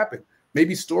happen.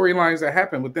 Maybe storylines that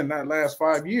happen within that last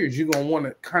 5 years, you're gonna want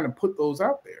to kind of put those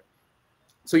out there.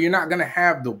 So you're not gonna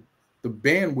have the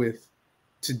bandwidth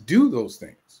to do those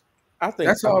things. I think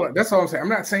that's all I'm saying. I'm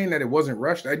not saying that it wasn't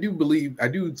rushed. I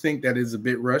do think that is a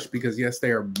bit rushed, because yes,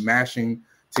 they are mashing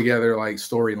together like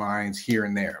storylines here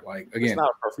and there. Like again, it's not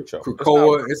a perfect show.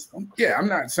 Krakoa, I'm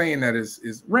not saying that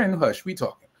is Ren, hush, we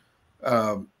talking.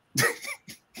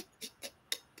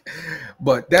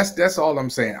 But that's all I'm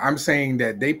saying. I'm saying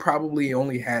that they probably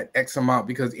only had X amount,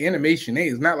 because animation,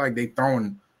 it's not like they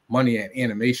throwing money at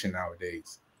animation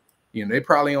nowadays. They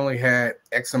probably only had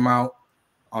X amount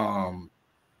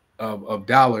of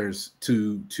dollars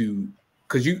to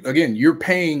because you're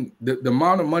paying the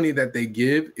amount of money that they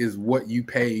give is what you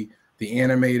pay the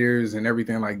animators and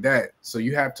everything like that. So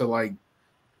you have to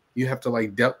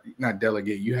not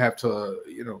delegate. You have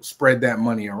to spread that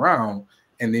money around,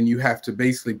 and then you have to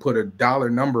basically put a dollar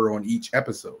number on each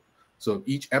episode. So if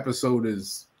each episode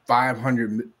is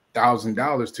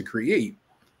 $500,000 to create,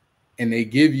 and they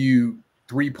give you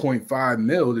 3.5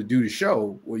 mil to do the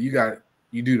show, well, you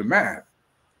do the math.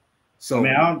 So I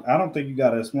mean, I don't think you got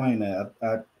to explain that.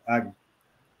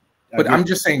 But I'm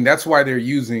just saying that's why they're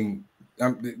using,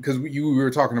 because we were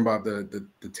talking about the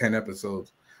 10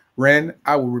 episodes. Ren,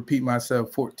 I will repeat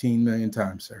myself 14 million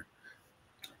times, sir.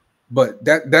 But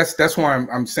that's why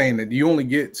I'm saying that you only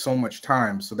get so much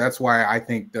time. So that's why I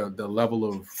think the level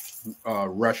of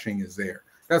rushing is there.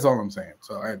 That's all I'm saying.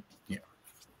 So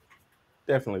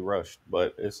definitely rushed,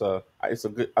 but it's a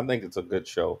good. I think it's a good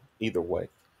show either way.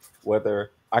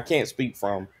 Whether I can't speak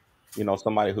from,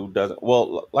 somebody who doesn't.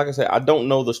 Well, like I said, I don't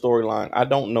know the storyline. I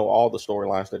don't know all the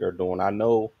storylines that they're doing.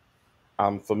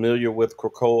 I'm familiar with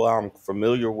Krakoa. I'm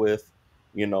familiar with,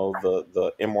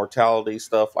 the immortality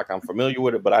stuff. Like I'm familiar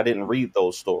with it, but I didn't read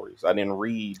those stories. I didn't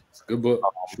read. It's a good book.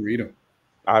 You should read them.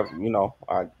 But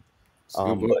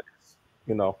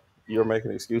you're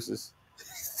making excuses.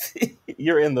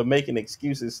 You're in the making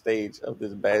excuses stage of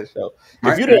this bad show.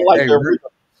 If you didn't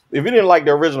like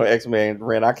the original X-Men,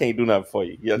 Ren, I can't do nothing for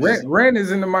you. Ren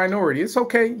is in the minority. It's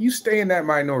okay. You stay in that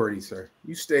minority, sir.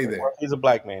 You stay there. He's a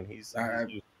black man. He's used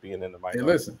to being in the minority. Hey,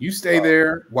 listen, you stay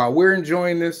there while we're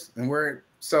enjoying this and we're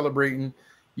celebrating.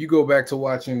 You go back to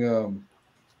watching.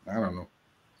 I don't know.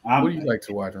 What do you like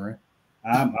to watch, Ren?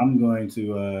 I'm going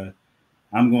to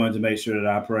make sure that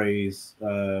I praise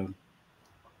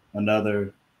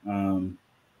another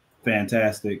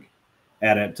fantastic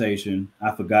adaptation.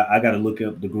 I forgot. I got to look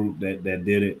up the group that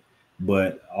did it.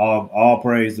 But all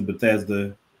praise to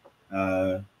Bethesda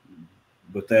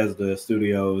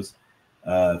Studios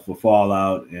for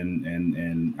Fallout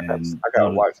and I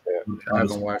gotta watch that. I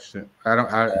haven't watched it. I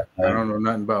don't know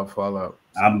nothing about Fallout.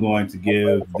 I'm going to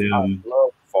give them. I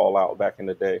love Fallout back in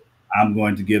the day. I'm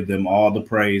going to give them all the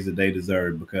praise that they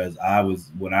deserve, because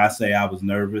when I say I was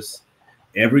nervous,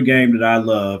 every game that I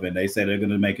love and they say they're going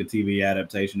to make a TV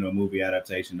adaptation or a movie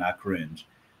adaptation, I cringe.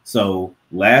 So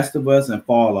Last of Us and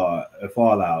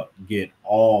Fallout get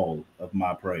all of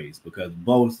my praise, because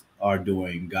both are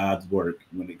doing God's work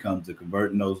when it comes to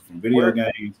converting those from video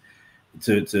games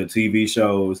to TV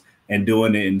shows, and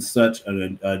doing it in such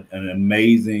an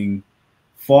amazing.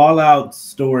 Fallout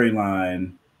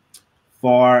storyline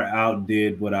far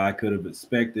outdid what I could have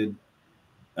expected.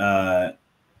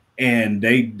 And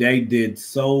they did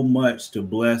so much to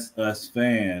bless us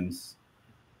fans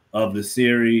of the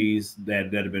series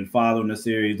that have been following the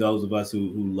series, those of us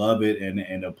who love it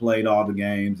and have played all the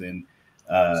games. And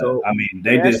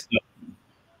they did stuff.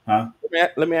 Huh?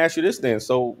 Let me ask you this then.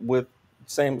 So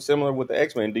similar with the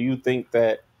X-Men, do you think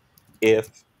that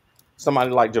if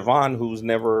somebody like Javon who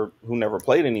never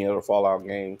played any of the Fallout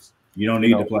games, You don't you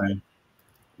need to know, play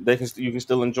you can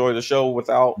still enjoy the show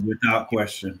without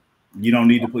question. You don't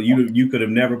need to play. You could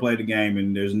have never played the game,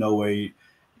 and there's no way.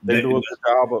 they do a good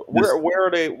job. But This-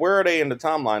 where are they in the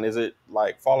timeline? Is it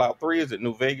like Fallout 3? Is it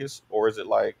New Vegas, or is it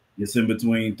like It's in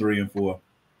between 3 and 4.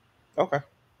 okay?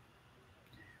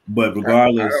 But I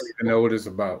regardless, don't even know what it's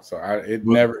about, so it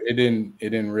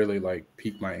didn't really like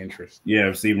pique my interest.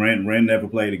 yeah. See, Ren never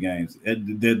played the games.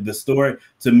 The story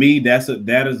to me that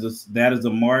is a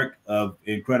mark of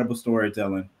incredible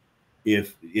storytelling.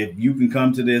 If you can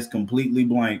come to this completely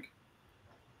blank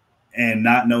and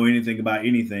not know anything about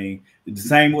anything, the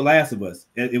same with Last of Us.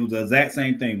 It was the exact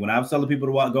same thing. When I was telling people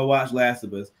to go watch Last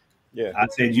of Us, Yeah, I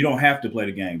said you don't have to play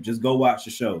the game; just go watch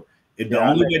the show. The Yeah,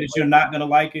 only way that you're not gonna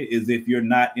like it is if you're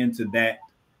not into that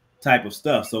type of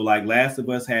stuff. So, like Last of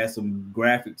Us has some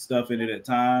graphic stuff in it at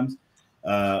times,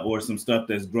 or some stuff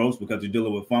that's gross because you're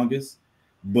dealing with fungus.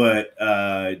 But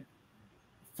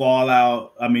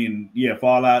Fallout,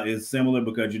 Fallout is similar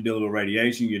because you're dealing with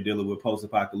radiation, you're dealing with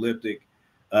post-apocalyptic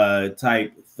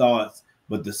type thoughts,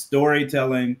 but the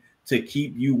storytelling to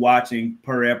keep you watching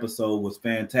per episode was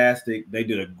fantastic. They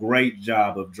did a great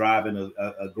job of driving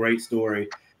a great story.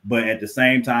 But at the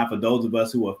same time, for those of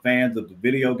us who are fans of the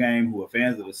video game, who are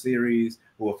fans of the series,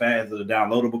 who are fans of the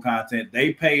downloadable content,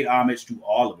 they paid homage to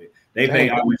all of it. They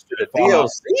paid homage to the Fallout.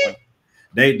 DLC.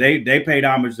 They paid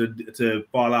homage to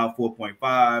Fallout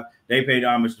 4.5. They paid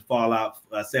homage to Fallout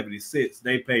 76.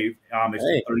 They paid homage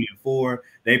to 3 and 4.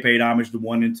 They paid homage to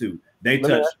 1 and 2. They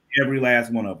touched every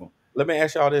last one of them. Let me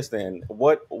ask y'all this then: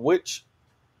 which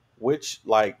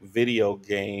like video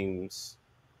games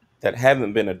that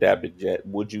haven't been adapted yet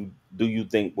do you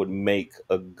think would make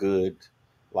a good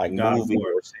like movie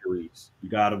or series?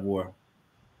 God of War.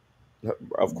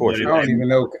 Of course, I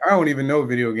don't even know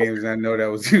video games, and I know that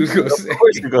was he was going to say. Of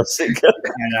course, you're going to say. And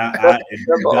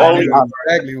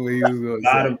exactly what he was going to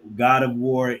say. God of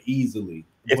War easily.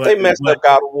 If they messed up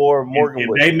God of War, Morgan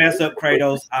would. If they mess up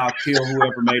Kratos, I'll kill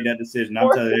whoever made that decision. I'm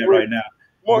telling you that right now.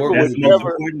 That's the most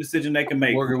important decision they can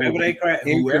make.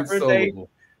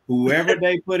 Whoever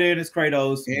they put in as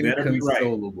Kratos better be right.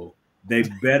 They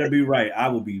better be right. I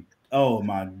will be. Oh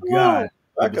my God.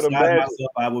 I could imagine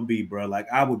myself. I would be, bro. Like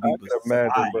I would be beside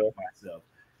myself.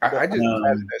 I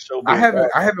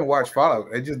haven't watched Fallout.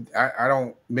 I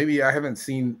don't. Maybe I haven't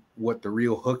seen what the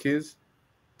real hook is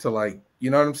to like. You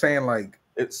know what I'm saying? Like.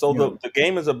 The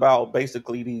game is about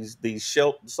basically these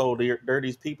shelters. So there are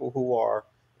these people who are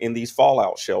in these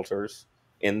fallout shelters,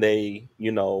 and they,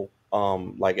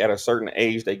 like at a certain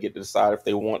age, they get to decide if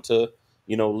they want to,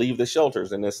 leave the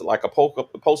shelters. And it's like a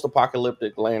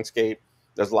post-apocalyptic landscape.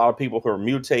 There's a lot of people who are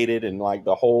mutated, and like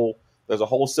there's a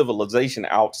whole civilization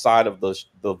outside of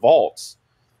the vaults.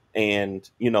 And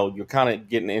you're kind of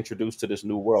getting introduced to this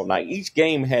new world. Now each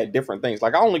game had different things.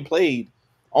 Like I only played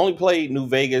New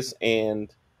Vegas and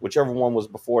whichever one was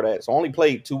before that. So I only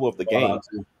played 2 of the games.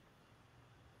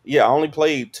 Yeah, I only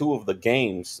played 2 of the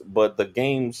games, but the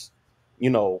games,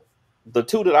 the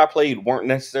 2 that I played weren't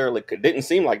necessarily, didn't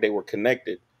seem like they were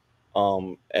connected at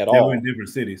all. They were in different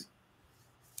cities.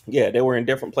 Yeah, they were in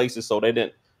different places, so they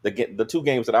didn't. The 2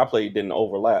 games that I played didn't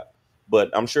overlap. But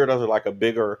I'm sure those are like a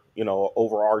bigger,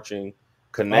 overarching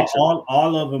connection.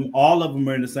 All of them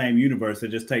are in the same universe. They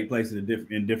just take place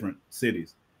in different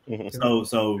cities. Mm-hmm.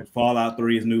 So Fallout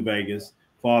 3 is New Vegas.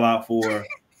 Fallout 4.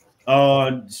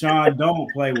 Sean,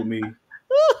 don't play with me.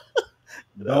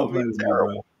 Don't play with me,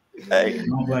 bro. Hey.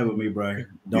 Don't play with me, bro.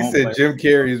 He said Jim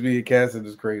Carrey is being casted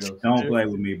as Kratos. Don't play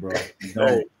with me, bro.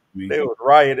 Don't. They would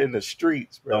riot in the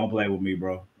streets, bro. Don't play with me,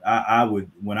 bro. I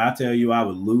would, when I tell you I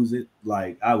would lose it,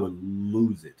 like I would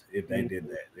lose it if they did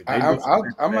that.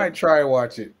 I might try and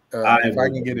watch it if I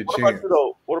can get a chance.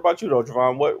 What about you though,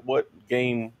 Javon? What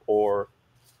game or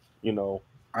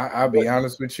I'll be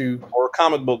honest with you. Or a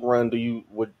comic book run do you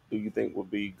think would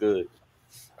be good?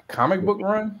 A comic book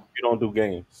run? You don't do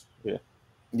games. Yeah.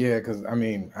 Yeah, because I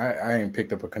mean I ain't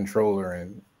picked up a controller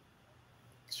in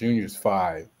Junior's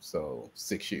 5, so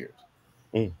 6 years.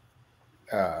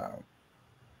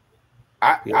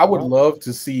 I would love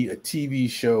to see a TV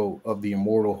show of the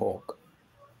Immortal Hulk.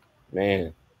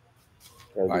 Man,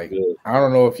 like I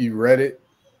don't know if you read it,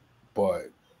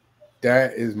 but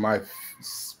that is my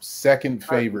second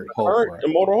favorite Hulk.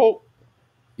 Immortal Hulk.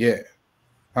 Yeah.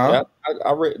 Huh? Yeah,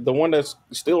 I read the one that's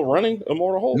still running.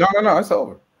 Immortal Hulk. No, it's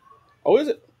over. Oh, is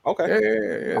it? Okay.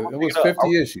 Yeah. It was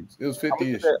 50 issues. It was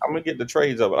 50 issues. I'm gonna get the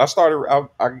trades of it. I started.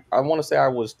 I want to say I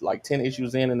was like 10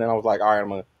 issues in, and then I was like, all right, I'm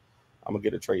gonna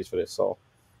get the trades for this. So,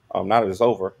 now that it's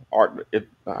over,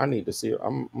 I need to see it.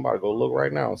 I'm about to go look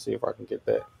right now and see if I can get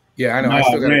that. Yeah, I know. No, I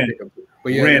still got to Ren, pick up.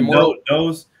 But yeah, Ren, Immortal.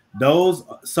 those.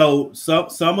 So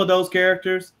some of those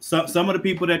characters, some of the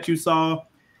people that you saw,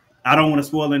 I don't want to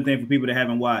spoil anything for people that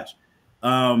haven't watched.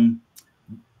 One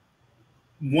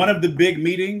of the big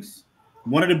meetings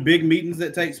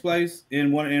that takes place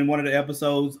in one of the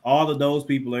episodes, all of those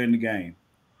people are in the game.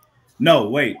 No,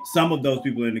 wait, some of those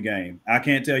people are in the game. I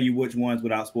can't tell you which ones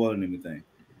without spoiling anything.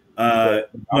 Okay.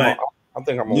 But I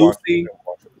think I'm gonna watch Lucy,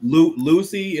 it.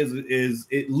 Lucy is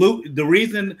it. Luke, the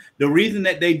reason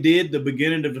that they did the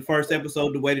beginning of the first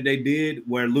episode the way that they did,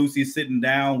 where Lucy's sitting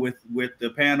down with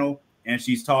the panel and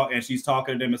she's talking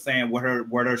to them and saying what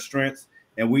her strengths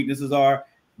and weaknesses are.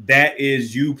 That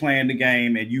is you playing the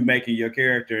game and you making your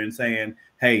character and saying,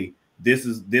 hey, this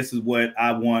is what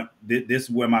I want. This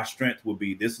is where my strength will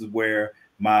be. This is where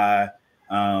my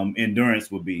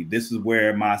endurance will be. This is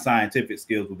where my scientific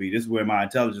skills will be. This is where my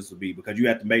intelligence will be, because you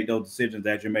have to make those decisions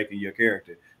as you're making your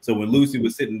character. So when Lucy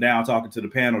was sitting down talking to the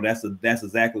panel, that's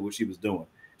exactly what she was doing.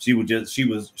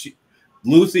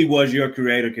 Lucy was your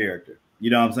creator character.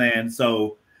 You know what I'm saying?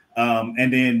 So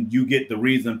and then you get the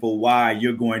reason for why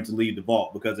you're going to leave the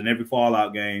vault, because in every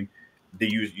Fallout game,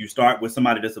 you start with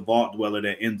somebody that's a vault dweller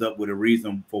that ends up with a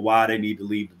reason for why they need to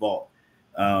leave the vault.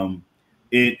 One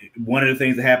of the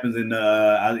things that happens in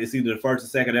it's either the first or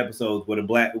second episodes where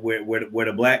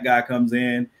the black guy comes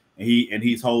in and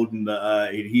he's holding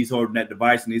that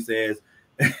device and he says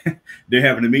they're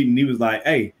having a meeting. He was like,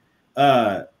 hey,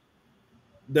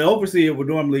 the overseer would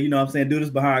normally, do this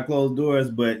behind closed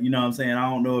doors, but I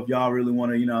don't know if y'all really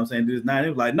want to, do this now. And it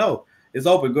was like, no, it's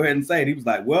open. Go ahead and say it. He was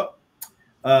like, well,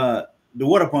 the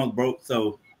water pump broke,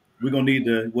 so we're gonna need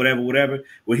the whatever.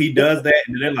 When he does that,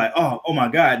 and they're like, oh my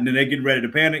god, and then they get ready to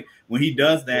panic. When he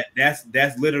does that,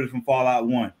 that's literally from Fallout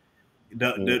 1.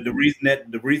 The reason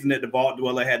that the vault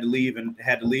dweller had to leave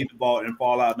the vault in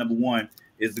Fallout number 1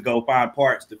 is to go find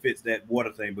parts to fix that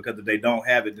water thing, because if they don't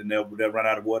have it, then they'll run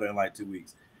out of water in like 2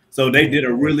 weeks. So they did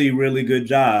a really, really good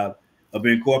job of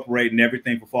incorporating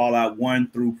everything for Fallout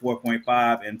 1 through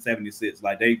 4.5 and 76.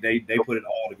 Like they put it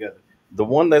all together. The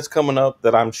one that's coming up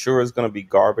that I'm sure is going to be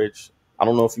garbage. I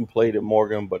don't know if you played it,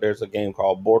 Morgan, but there's a game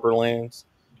called Borderlands.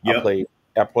 Yep.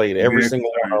 I played every single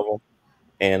one of them,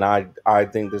 and I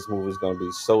think this movie is going to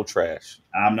be so trash.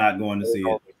 I'm not going to see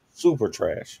it. Super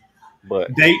trash.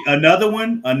 But another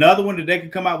one that they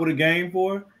could come out with a game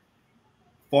for,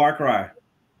 Far Cry.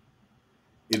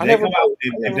 If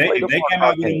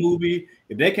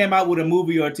they came out with a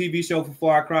movie or a TV show for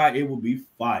Far Cry, it would be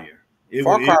fire.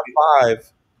 Far Cry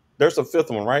 5. There's a 5th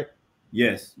one, right?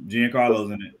 Yes, Giancarlo's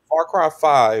in it. Far Cry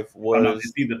 5 was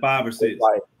it's either 5 or 6.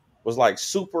 Was like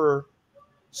super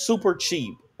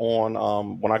cheap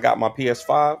on when I got my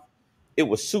PS5. It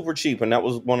was super cheap, and that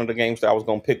was one of the games that I was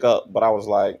gonna pick up. But I was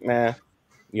like, nah,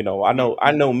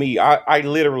 I know me. I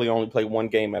literally only play one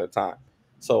game at a time.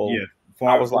 So yeah,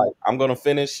 I was like, I'm gonna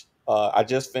finish. I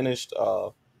just finished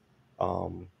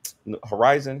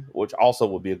Horizon, which also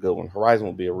would be a good one. Horizon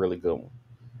would be a really good one.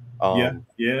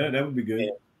 Yeah, that would be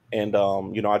good. And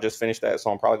I just finished that,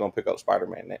 so I'm probably gonna pick up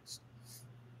Spider-Man next.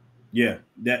 Yeah,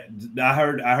 that I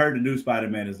heard the new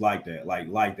Spider-Man is like that,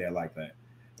 like that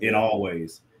in all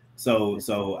ways. So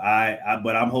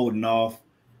but I'm holding off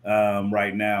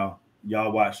right now.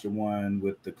 Y'all watch the one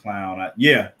with the clown.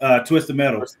 Twisted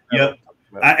Metal. Yep.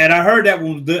 I heard that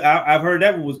one was good. I've heard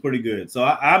that one was pretty good. So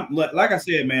I'm like I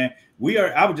said, man,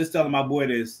 I was just telling my boy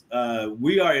this.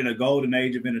 We are in a golden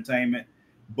age of entertainment.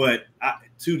 But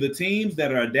to the teams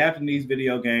that are adapting these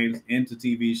video games into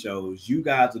TV shows, you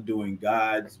guys are doing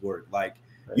God's work. Like,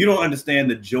 you don't understand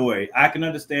the joy. I can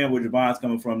understand where Javon's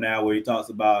coming from now, where he talks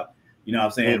about,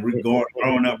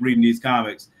 growing up reading these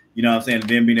comics, and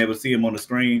then being able to see them on the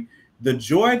screen. The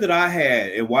joy that I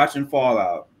had in watching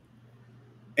Fallout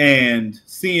and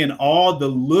seeing all the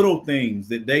little things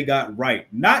that they got right,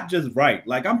 not just right.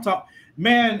 Like, I'm talking,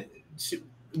 man,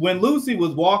 when Lucy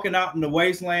was walking out in the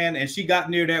wasteland and she got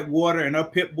near that water and her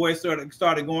Pip-Boy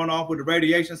started going off with the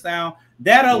radiation sound,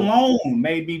 that alone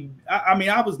made me,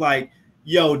 I was like,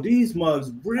 yo, these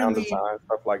mugs really,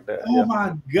 stuff like that. Oh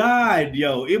my God,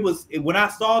 yo. It was, when I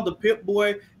saw the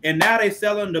Pip-Boy and now they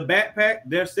selling the backpack,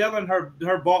 they're selling her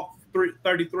Vault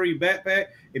 33 backpack.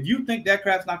 If you think that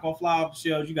crap's not going to fly off the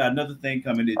shelves, you got another thing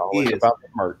coming. It's about the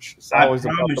merch. It's always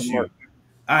about the merch.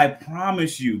 I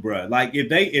promise you, bro. Like, if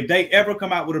they ever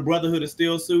come out with a Brotherhood of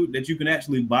Steel suit that you can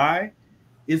actually buy,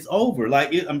 it's over.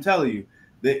 Like, I'm telling you,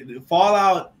 the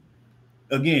Fallout.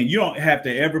 Again, you don't have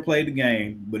to ever play the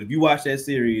game, but if you watch that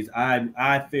series,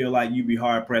 I feel like you'd be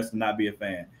hard pressed to not be a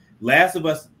fan. Last of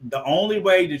Us. The only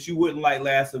way that you wouldn't like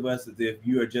Last of Us is if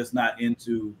you are just not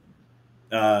into.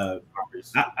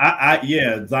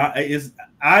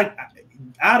 I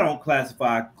don't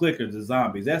classify clickers as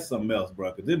zombies. That's something else,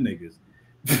 bro. Cause them niggas.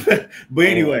 But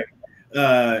anyway,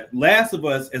 Last of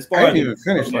Us. As far I as didn't even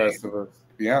finish Last of Us.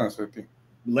 To be honest with you,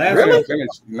 Last really of Us,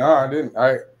 finished? No, I didn't.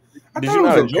 I Did thought you it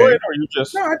was not enjoy okay. it, or you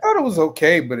just? No, I thought it was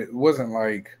okay, but it wasn't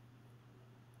like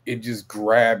it just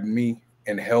grabbed me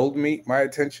and held my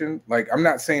attention. Like, I'm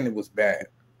not saying it was bad.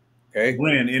 Okay,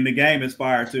 Glenn, in the game is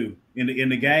fire too. In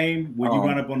the game, when you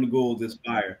run up on the ghouls, it's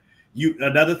fire.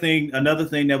 Another thing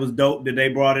that was dope that they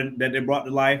brought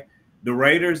to life, the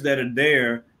raiders that are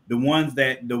there, the ones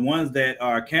that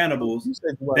are cannibals,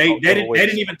 they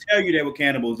didn't even tell you they were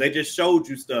cannibals. They just showed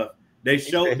you stuff. They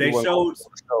showed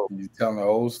you telling the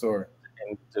whole story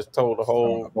and just told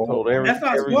every that's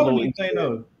not every spoiling little anything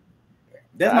though.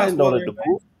 That's I not didn't know that spoiling the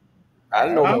ghouls. I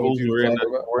didn't know the ghouls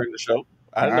were in the show.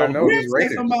 I didn't know the know ghouls. there's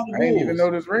Raiders. I didn't even know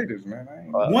there's Raiders, man.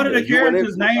 One of the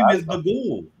characters' name is the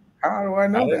ghoul. How do I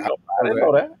know that? I didn't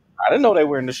know that. I didn't know they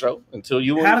were in the show until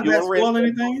you. How does that spoil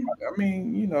anything? I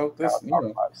mean, you just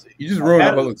ruined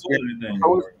the whole experience.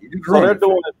 So they're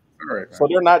doing it. So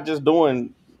they're not just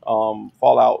doing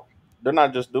Fallout. They're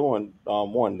not just doing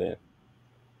one then.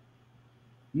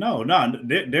 No,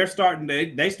 they're starting.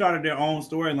 They started their own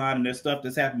storyline and there's stuff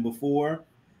that's happened before.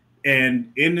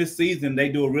 And in this season, they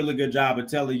do a really good job of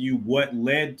telling you what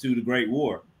led to the Great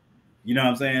War. You know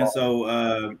what I'm saying?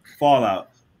 So Fallout.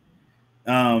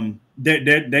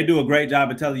 They do a great job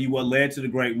of telling you what led to the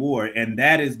Great War, and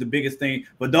that is the biggest thing.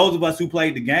 But those of us who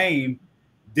played the game,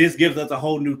 this gives us a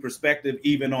whole new perspective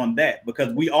even on that,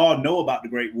 because we all know about the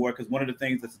Great War, because one of the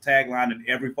things that's a tagline in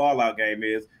every Fallout game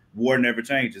is war never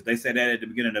changes. They say that at the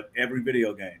beginning of every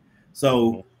video game.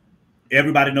 So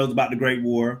everybody knows about the Great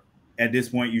War. At this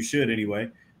point, you should anyway. Is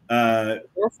there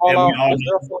a Fallout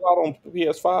on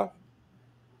PS5?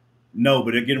 No,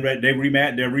 but they're getting ready. They're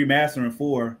remastering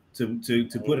 4 to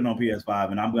put it on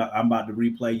PS5, and I'm about to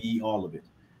replay all of it.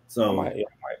 So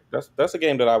that's a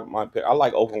game that I might pick. I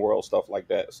like open world stuff like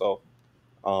that. So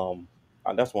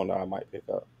that's one that I might pick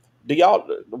up. Do y'all?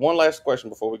 One last question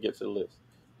before we get to the list.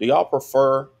 Do y'all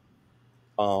prefer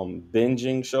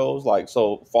binging shows? Like,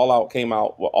 so Fallout came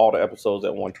out with all the episodes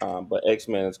at one time, but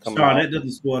X-Men is coming out. That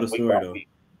doesn't spoil the story though.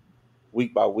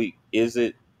 Week by week.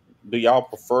 Do y'all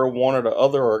prefer one or the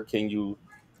other, or can you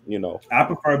I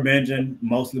prefer binging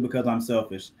mostly because I'm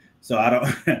selfish. So I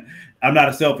don't I'm not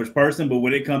a selfish person, but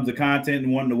when it comes to content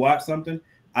and wanting to watch something,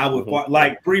 I would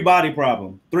like Three Body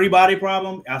Problem.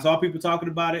 I saw people talking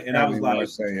about it and I was like,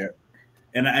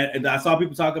 and I saw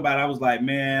people talk about it. I was like,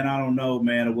 man, I don't know,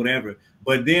 man, or whatever.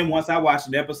 But then once I watched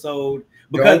an episode,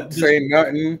 because don't say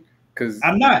nothing, because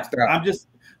I'm not. Stop. I'm just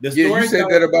the story. You said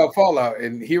that about Fallout,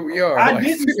 and here we are. I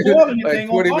didn't spoil anything. Like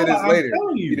 20 minutes later,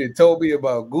 you done told me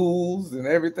about ghouls and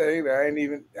everything. I didn't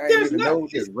even know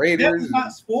there's Raiders. That's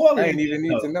not spoiling. I didn't even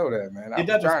need to know that, man. It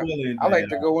doesn't spoil anything. I like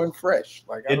to go in fresh.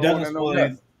 Like it doesn't spoil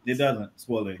anything. It doesn't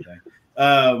spoil anything.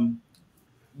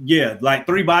 Yeah, like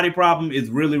Three Body Problem is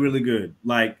really, really good.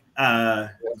 Like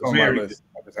it's on my list.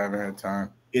 I just haven't had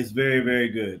time. It's very, very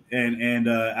good. And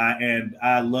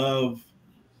I love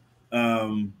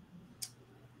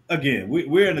again,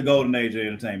 we're in the golden age of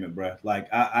entertainment, bro. Like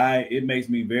it makes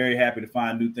me very happy to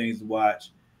find new things to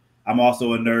watch. I'm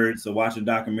also a nerd, so watching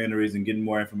documentaries and getting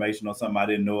more information on something I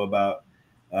didn't know about.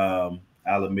 I'll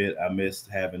admit I missed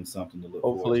having something to look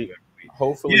forward to.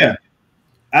 Hopefully, yeah.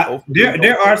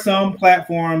 There are some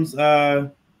platforms.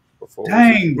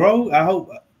 Dang, bro. I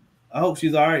hope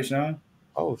she's all right, Sean.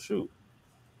 Oh shoot.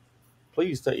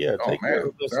 Please take care.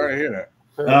 Sorry to hear that.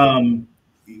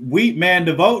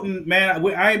 The voting, man.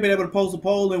 I ain't been able to post a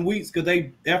poll in weeks because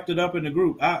they effed it up in the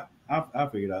group. I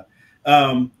figured out.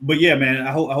 But yeah, man.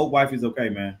 I hope wifey's okay,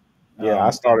 man. Yeah, I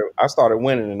started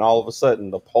winning, and all of a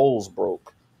sudden the polls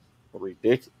broke.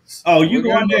 Ridiculous. Oh, you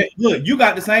go on there. Look, you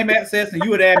got the same access, and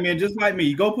you would admin just like me.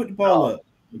 You go put the poll up.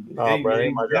 No, bro, it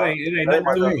ain't my job. It ain't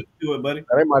nothing to it, buddy.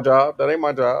 That ain't my job.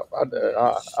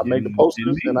 I make the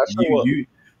posters and I show up.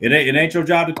 It ain't your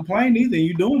job to complain either.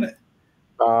 You doing it?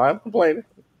 I'm complaining.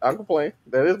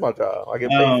 That is my job. I get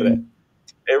paid for that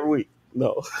every week.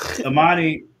 No,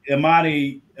 Amani.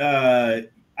 I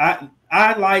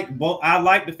like both. I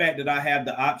like the fact that I have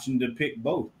the option to pick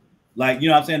both. Like, you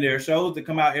know what I'm saying? There are shows that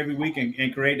come out every week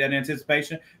and create that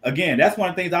anticipation. Again, that's one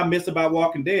of the things I miss about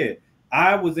Walking Dead.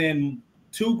 I was in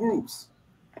 2 groups.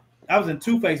 I was in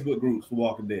 2 Facebook groups for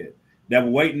Walking Dead that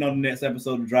were waiting on the next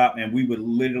episode to drop, and we would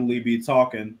literally be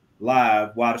talking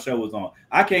live while the show was on.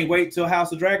 I can't wait till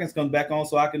House of Dragons comes back on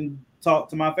so I can talk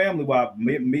to my family while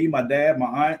me, my dad,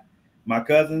 my aunt, my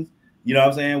cousins, you know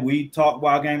what I'm saying? We talk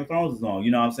while Game of Thrones is on.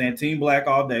 You know what I'm saying? Team Black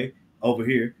all day over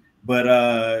here.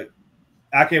 But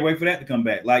I can't wait for that to come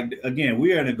back. Like again,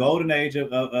 we are in a golden age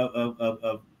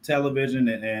of television,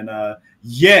 and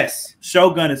yes,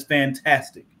 Shogun is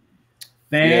fantastic.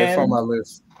 Yeah, it's on my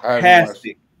list. I haven't watched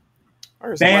it.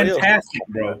 Fantastic,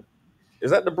 bro. Is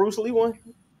that the Bruce Lee one?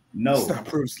 No, it's not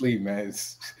Bruce Lee, man.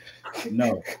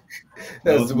 No,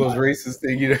 that's the most racist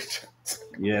thing you know.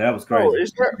 Yeah, that was crazy.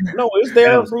 Is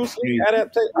there a Bruce Lee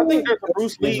adaptation? I think there's a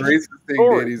Bruce Lee racist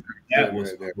thing that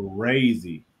was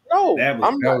crazy. No,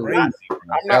 I'm not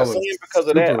saying because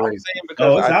of that. I'm saying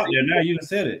because it's out there now. You done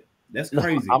said it. That's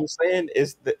crazy. I'm saying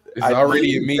it's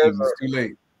already a meme. It's too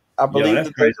late. I believe that's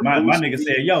crazy. My nigga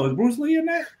said, "Yo, is Bruce Lee in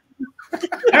that?"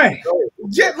 Hey,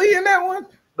 Jet Li in that one?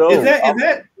 No, is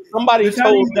that somebody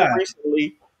told me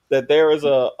recently that there is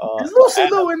a Lucy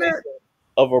Liu in there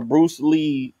of a Bruce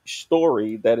Lee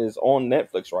story that is on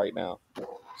Netflix right now.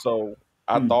 So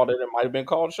I thought that it might have been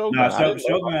called Shogun. No,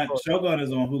 Shogun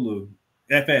is on Hulu.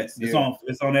 FX. It's on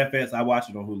FX. I watch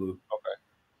it on Hulu. Okay.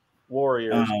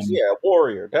 Warriors.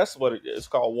 Warrior. That's what it is. It's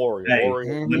called Warrior. Hey,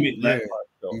 Warrior.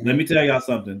 Let me tell y'all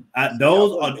something. All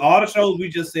the shows we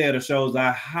just said are shows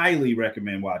I highly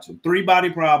recommend watching. Three Body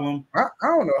Problem. I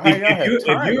don't know how y'all have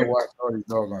time to watch all these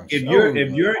doggone shows.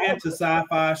 If you're into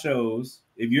sci-fi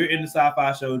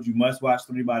shows, you must watch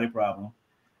Three Body Problem.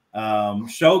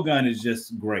 Shogun is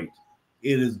just great.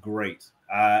 It is great.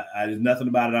 There's nothing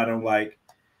about it I don't like.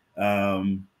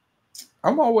 I'm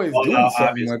always doing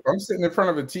something. Like I'm sitting in front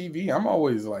of a TV, I'm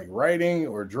always like writing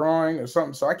or drawing or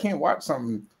something. So I can't watch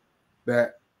something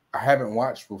that I haven't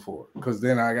watched before because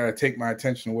then I got to take my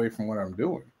attention away from what I'm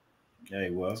doing. Okay,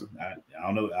 well, I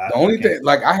don't know. The only thing,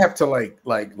 like, I have to like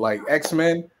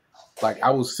X-Men. Like,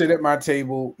 I will sit at my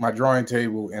table, my drawing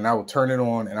table, and I will turn it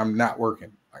on, and I'm not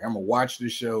working. Like, I'm gonna watch the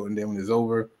show, and then when it's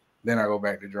over, then I go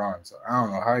back to drawing. So I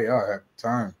don't know how y'all have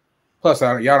time. Plus,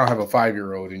 y'all don't have a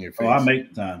 5-year-old in your face. Oh, I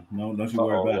make the time. No, don't you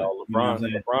worry about it.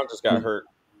 LeBron just got hurt.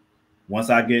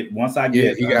 Once I get,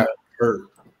 he got hurt.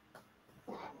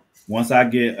 Once I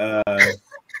get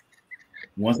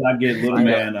little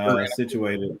man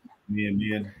situated,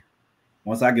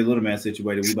 once I get little man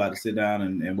situated, we about to sit down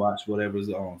and watch whatever's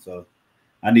on. So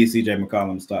I need CJ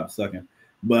McCollum to stop sucking.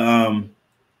 But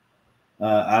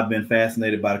I've been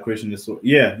fascinated by the Christian disorder.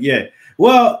 Yeah.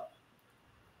 Well,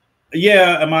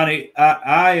 yeah, Amani,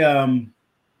 I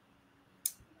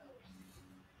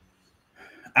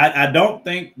don't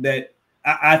think that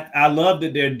I love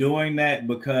that they're doing that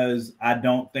because I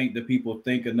don't think that people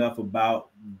think enough about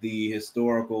the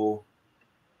historical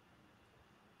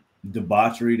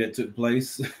debauchery that took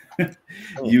place.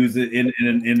 Use it in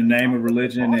the name of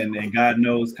religion and God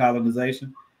knows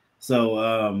colonization.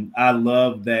 So I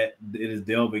love that it is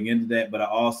delving into that, but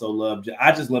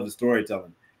I just love the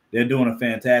storytelling. They're doing a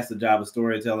fantastic job of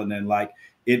storytelling, and like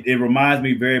it reminds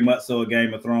me very much so of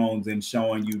Game of Thrones and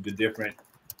showing you the different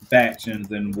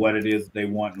factions and what it is they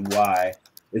want and why.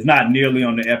 It's not nearly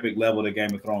on the epic level that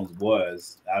Game of Thrones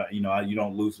was. You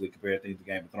don't loosely compare things to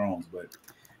Game of Thrones, but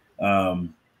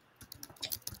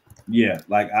yeah,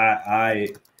 like I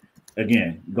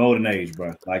again, golden age,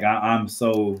 bro. Like I'm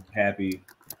so happy.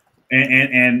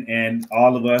 And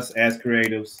all of us as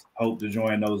creatives hope to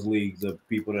join those leagues of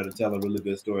people that are telling really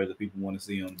good stories that people want to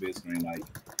see on the big screen. Like,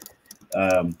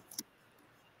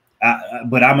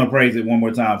 but I'm gonna praise it one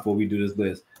more time before we do this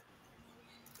list.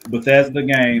 Bethesda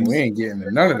Games. We ain't getting to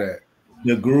none of that.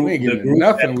 The group, we ain't getting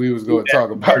nothing we was going to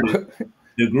talk about.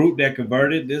 The group that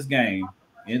converted this game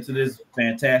into this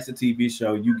fantastic TV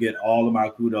show. You get all of my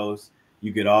kudos.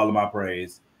 You get all of my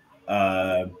praise.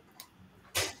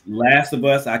 Last of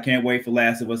Us, I can't wait for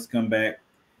Last of Us to come back.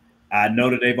 I know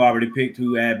that they've already picked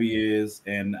who Abby is,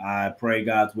 and I pray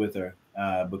God's with her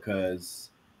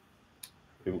because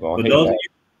for those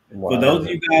of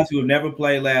you guys who have never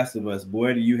played Last of Us,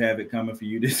 boy, do you have it coming for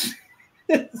you this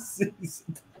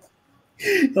season.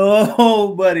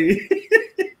 Oh, buddy.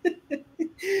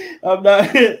 I'm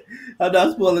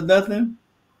not spoiling nothing.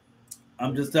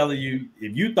 I'm just telling you,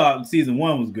 if you thought season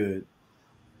 1 was good,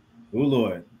 oh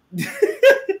Lord.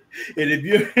 And if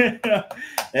you're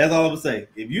that's all I'm gonna say.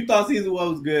 If you thought season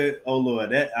 1 was good, oh Lord,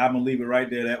 that I'm gonna leave it right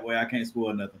there. That way I can't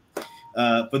spoil nothing.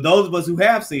 For those of us who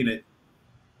have seen it,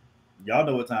 y'all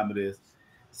know what time it is.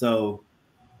 So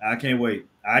I can't wait.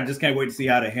 I just can't wait to see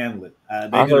how they handle it. I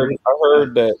heard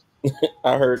that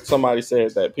I heard somebody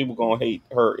said that people gonna hate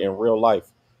her in real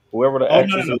life. Whoever the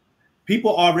actress no.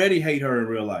 People already hate her in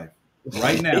real life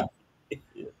right now.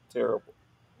 Yeah, terrible.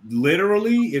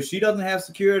 Literally, if she doesn't have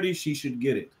security, she should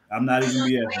get it. I'm not even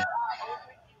BSing.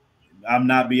 I'm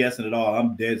not BSing at all.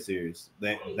 I'm dead serious.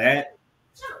 You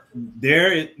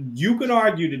could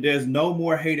argue that there's no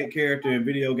more hated character in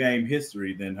video game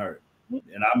history than her,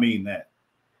 and I mean that.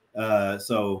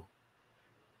 So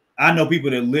I know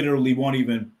people that literally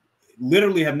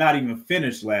have not even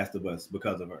finished Last of Us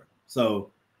because of her.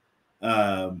 So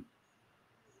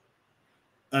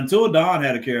Until Dawn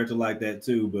had a character like that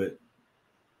too, but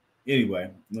anyway,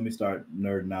 let me start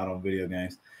nerding out on video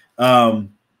games.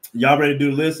 Y'all ready to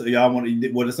do the list? Or y'all want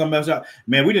to? What is something else? Y'all?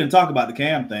 Man, we didn't talk about the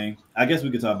Cam thing. I guess we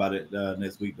could talk about it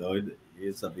next week though.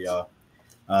 It's up to y'all.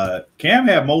 Cam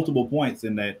had multiple points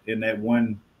in that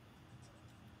one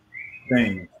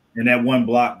thing, in that one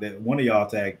block that one of y'all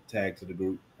tagged to the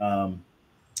group.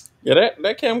 Yeah,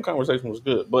 that Cam conversation was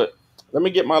good, but let me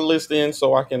get my list in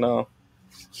so I can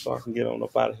get on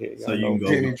up out of here. So you can go.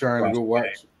 Kenny trying to go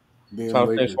watch them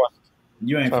Lakers.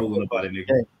 You ain't fooling nobody,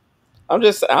 nigga.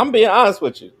 I'm being honest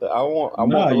with you. I want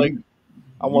the Lakers.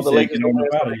 I want the Lakers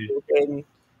to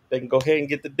they can go ahead and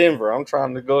get to Denver. I'm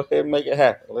trying to go ahead and make it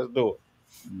happen. Let's do it.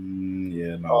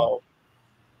 Yeah, no.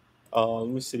 Let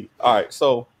me see. All right,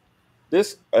 so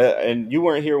this and you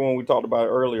weren't here when we talked about it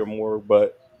earlier more,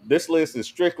 but this list is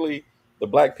strictly the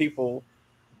black people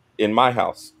in my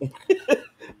house.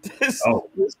 This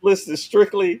list is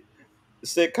strictly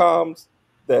sitcoms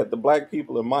that the black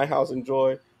people in my house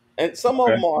enjoy, and some of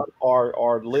them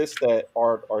are lists that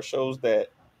are shows that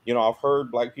I've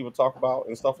heard black people talk about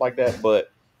and stuff like that,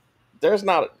 but it's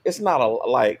not a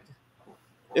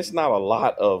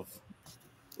lot of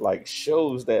like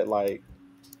shows that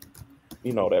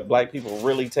that black people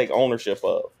really take ownership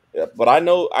of. Yeah, but I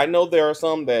know there are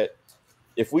some that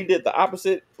if we did the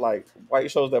opposite, like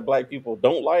white shows that black people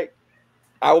don't like,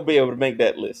 I would be able to make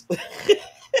that list.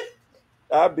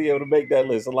 I'd be able to make that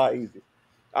list a lot easier.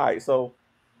 All right, so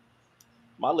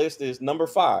my list is number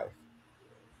 5.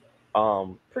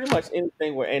 Pretty much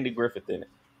anything with Andy Griffith in it.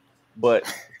 But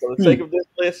for the sake of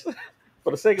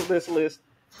this list,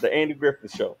 the Andy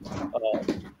Griffith Show.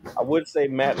 I would say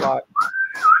Matlock.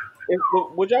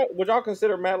 Would y'all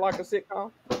consider Matlock a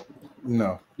sitcom?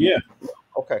 No. Yeah.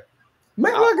 Okay.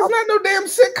 Matlock is not no damn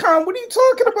sitcom. What are you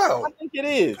talking about? I think it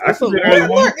is.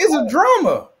 Matlock is a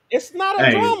drama. It's not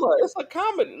a drama. It's a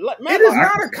comedy. It is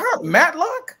not a comedy.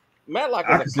 Matlock? Matlock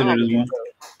is a comedy.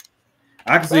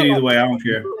 I can see it either way. I don't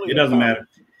care. It doesn't matter.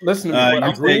 Listen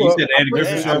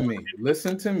to me.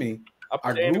 Listen to me.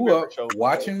 I grew up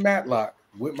watching Matlock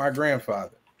with my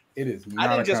grandfather. It is not a comedy.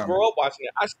 I didn't just grow up watching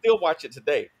it. I still watch it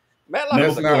today. Matlock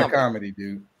is not a comedy,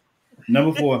 dude.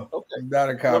 Number 4. Okay. Not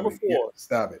a comedy. Number 4. Yeah,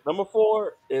 stop it. Number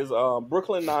 4 is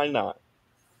Brooklyn Nine-Nine.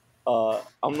 I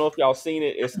don't know if y'all seen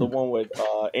it. It's the one with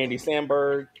Andy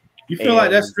Samberg. You feel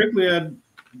like that's strictly a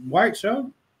white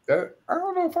show? I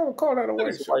don't know if I would call that a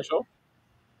white show.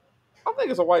 I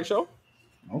think it's a white show.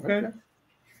 Okay.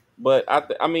 But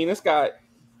I mean, it's got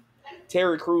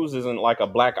Terry Crews isn't like a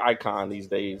black icon these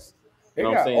days. They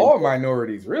got all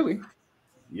minorities, really.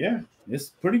 Yeah, it's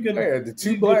pretty good. Yeah, the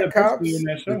 2 black cops,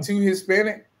 the 2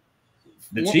 Hispanic,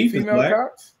 the chief is black.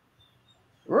 Cops.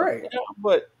 Right. Yeah,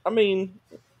 but I mean,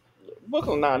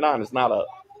 Brooklyn Nine-Nine it's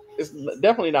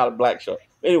definitely not a black show.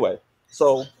 Anyway,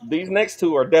 so these next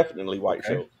 2 are definitely white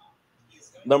shows.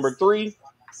 Number 3,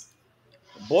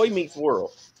 Boy Meets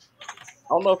World. I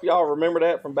don't know if y'all remember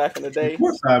that from back in the day. Of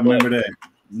course I remember that.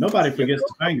 Nobody forgets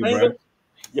Topanga, bro.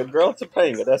 Your girl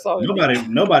Topanga. That's all.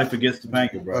 Nobody forgets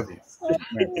Topanga, bro.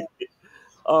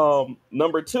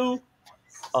 Number 2,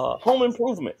 Home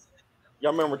Improvement.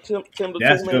 Y'all remember Tim the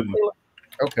That's Toolman?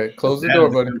 Okay, close the door,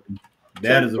 buddy.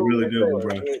 That is a really good one,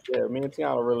 bro. Yeah, me and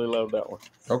Tiana really love that one.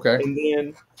 Okay. And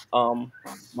then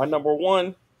my number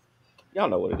 1, y'all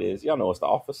know what it is. Y'all know it's The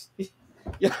Office.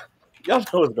 Yeah, y'all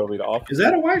know it's gonna be The Office. Is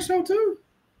that a white show too?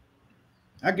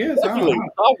 I guess. Definitely.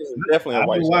 The Office is definitely a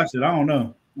white show. Watch it. I don't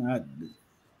know.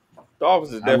 The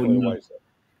Office is definitely a white show.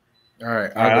 All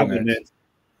right, I'll go next.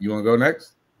 You want to go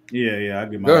next? Yeah, I'll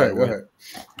get my. Go ahead.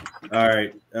 All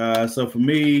right. So for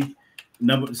me,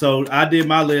 so I did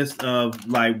my list of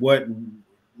like white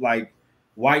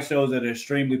shows that are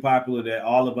extremely popular that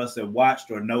all of us have watched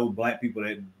or know black people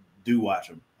that do watch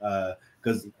them.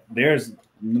 Because let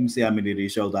me see how many of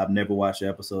these shows I've never watched an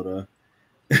episode of.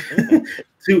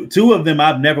 Two of them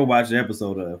I've never watched an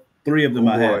episode of. 3 of them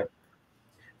I have.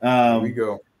 Here we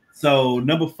go. So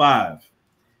number 5,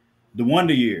 The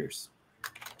Wonder Years.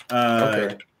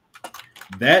 Okay.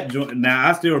 That joint. Now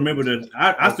I still remember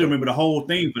still remember the whole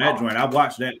thing for that joint. I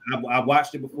watched that. I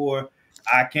watched it before.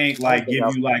 I can't give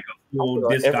you like a full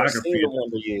discography.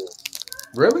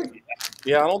 Really?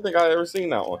 Yeah, I don't think I've ever seen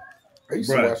that one. I used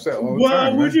to watch that all the what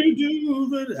time. What would you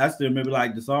do? I still remember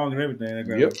like the song and everything.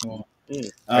 Yep.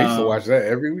 I used to watch that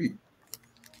every week.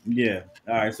 Yeah.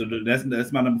 All right. So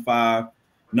that's my number 5.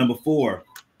 Number 4,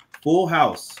 Full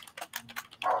House.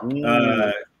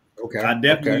 Okay. I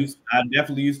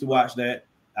definitely used to watch that.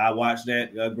 I watched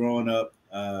that growing up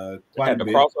quite Had a the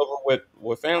bit. crossover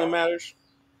with Family Matters.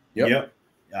 Yep.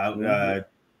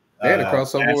 They had a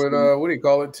crossover Ashley, with what do you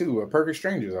call it too? Perfect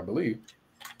Strangers, I believe.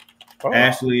 Oh,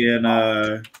 Ashley and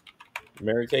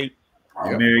Mary Kate.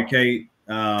 Yep. Mary Kate.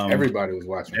 Everybody was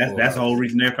watching. That's the whole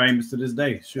reason they're famous to this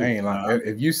day. Shoot. I ain't lying.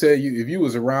 If you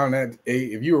was around that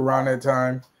age, if you were around that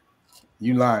time,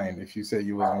 you lying. If you said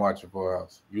you wasn't watching Full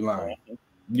House, you lying.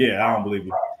 Yeah, I don't believe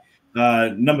you.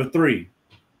 Number 3,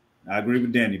 I agree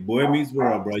with Danny. Boy Meets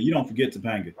World, bro. You don't forget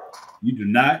Topanga. You do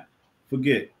not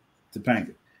forget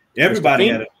Topanga. Everybody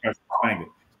had a crush on Topanga.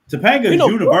 Topanga is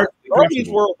universally Boy Meets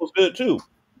World was good too.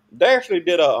 They actually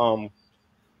did a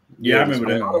Yeah, I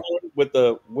remember that. with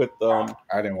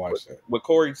I didn't watch that. With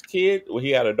Corey's kid, where he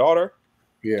had a daughter.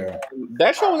 Yeah,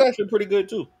 that show was actually pretty good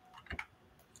too.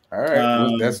 All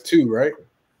right, that's 2, right?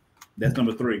 That's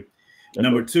number 3.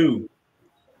 Number 2,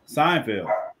 Seinfeld.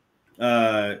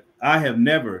 I have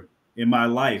never in my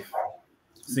life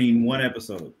seen one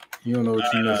episode. You don't know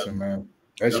what you're missing, man.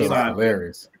 That show's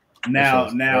hilarious.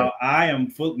 Now I am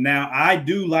full. Now I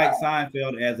do like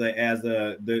Seinfeld as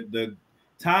the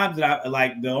times that I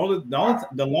like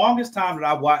the longest time that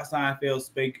I watched Seinfeld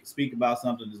speak about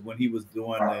something is when he was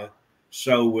doing the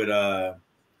show with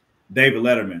David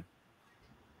Letterman.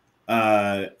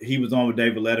 He was on with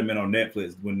David Letterman on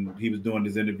Netflix when he was doing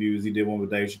his interviews. He did one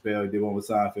with Dave Chappelle. He did one with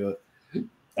Seinfeld.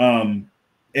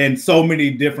 And so many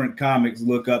different comics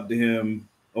look up to him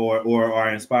or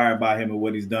are inspired by him and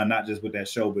what he's done, not just with that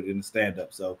show, but in the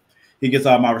stand-up. So he gets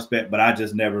all my respect, but I've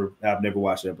never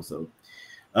watched the episode.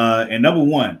 And number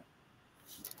 1,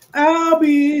 I'll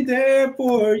be there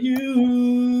for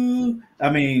you. I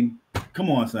mean, come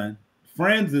on, son.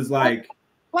 Friends is like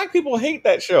black people hate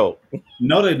that show.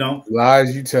 No, they don't.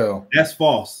 Lies you tell. That's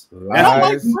false.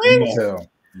 Lies you tell.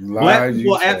 Black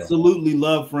people absolutely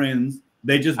love Friends.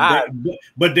 They just,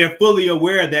 but they're fully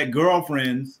aware that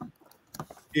Girlfriends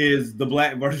is the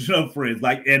black version of Friends.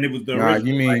 Like, and it was the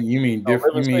original. You mean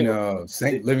Living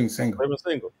Single.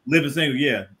 Living Single,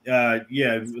 yeah.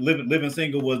 Living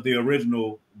Single was the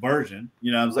original version.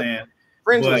 You know what I'm saying?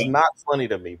 Friends was not funny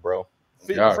to me, bro.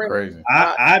 Y'all crazy.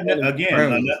 That's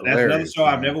another show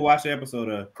I've never watched an episode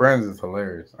of. Friends is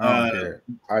hilarious. I don't care.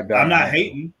 I'm not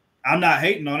hating. I'm not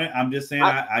hating on it. I'm just saying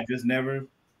I just never,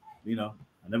 I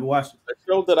never watched it. The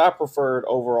show that I preferred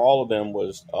over all of them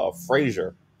was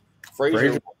Frasier.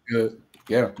 Frasier was good.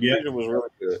 Yeah. Frasier was really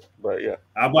good. But yeah.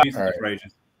 I watched Frasier.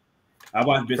 I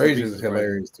watched Frasier is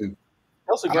hilarious too.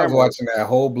 I was watching that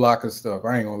whole block of stuff.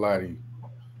 I ain't gonna lie to you.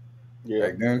 Yeah.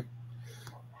 Back then.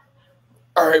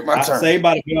 All right, my turn. Saved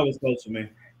by the Bell was close to me.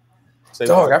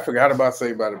 Dog, I forgot about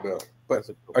Saved by the Bell. But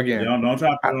again, don't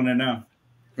try to put it on there now.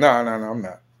 No, I'm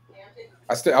not.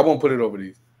 I won't put it over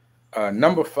these.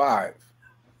 Number 5.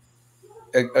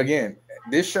 Again,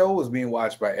 this show was being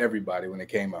watched by everybody when it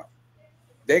came out.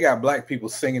 They got black people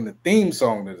singing the theme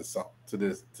song to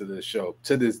this show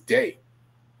to this day.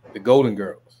 The Golden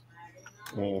Girls.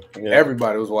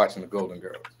 Everybody was watching the Golden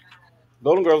Girls.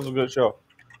 Golden Girls was a good show.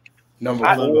 Number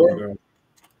 4.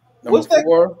 Number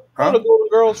 4. The Golden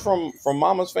Girls from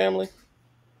Mama's Family.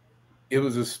 There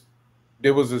was a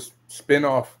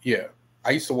spinoff. Yeah,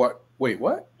 I used to watch. Wait,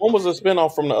 what? One was a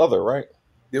spinoff from the other, right?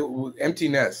 Empty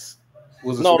Nest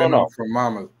was a spinoff from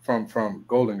Mama from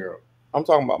Golden Girls. I'm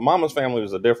talking about Mama's Family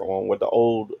was a different one with the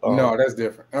old. No, that's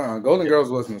different. Golden Girls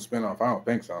wasn't a spinoff. I don't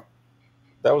think so.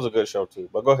 That was a good show too.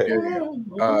 But go ahead.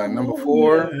 Yeah. Number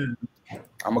 4, I'm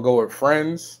gonna go with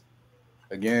Friends.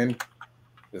 Again,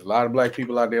 there's a lot of black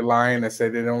people out there lying that say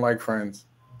they don't like Friends.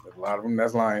 There's a lot of them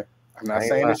that's lying. I'm not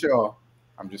saying it's y'all.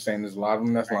 I'm just saying there's a lot of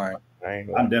them that's lying.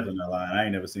 I'm definitely not lying. I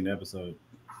ain't never seen the episode.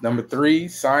 Number 3,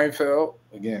 Seinfeld.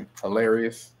 Again,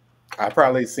 hilarious. I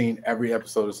probably seen every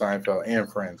episode of Seinfeld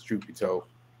and Friends, truth be told.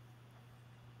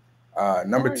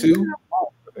 Number 2,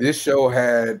 this show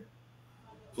had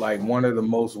like one of the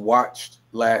most watched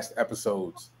last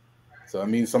episodes. So I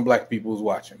mean, some black people was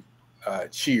watching.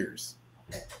 Cheers.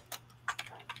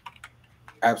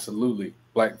 Absolutely.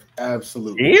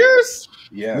 Absolutely. Cheers?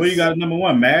 Yes. What you got number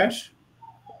 1, MASH?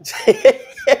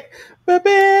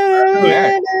 MASH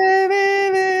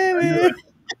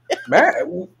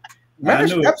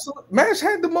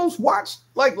had the most watched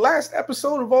last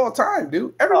episode of all time,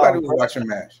 dude. Everybody was watching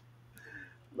MASH.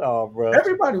 No, bro.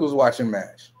 Everybody was watching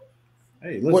MASH.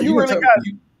 Hey, listen, well, you really got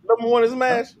number 1 is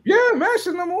MASH? Yeah, MASH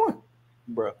is number 1.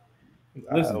 Bro.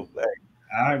 Listen.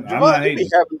 I'm not hating.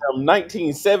 Having them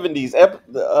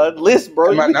 1970s list,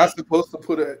 bro. Am I not supposed to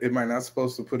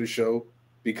put a show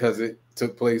because it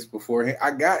took place beforehand?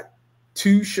 I got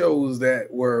 2 shows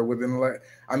that were within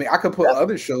I mean, I could put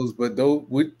other shows, but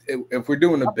if we're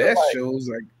doing the best shows,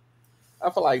 I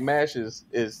feel like MASH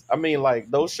is. I mean, like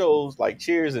those shows like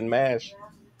Cheers and MASH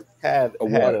had Or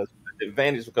had what? a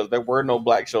advantage because there were no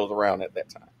black shows around at that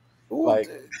time. What Like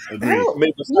the Agreed. hell?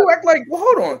 maybe it's You act like, well,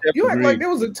 hold on. You act like Agreed. there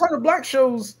was a ton of black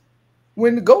shows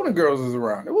when the Golden Girls was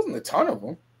around. There wasn't a ton of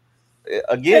them.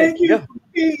 again, Thank you yeah. for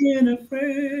being a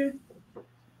friend. What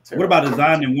Terrible. about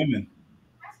Designing Women?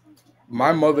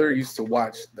 My mother used to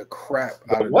watch the crap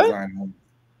out of What? Designing Women.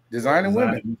 Designing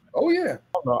Women. Oh yeah.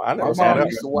 No, I My never saw mom that.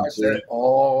 used to watch that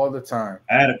all the time.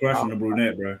 I had a crush on the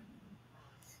brunette, bro.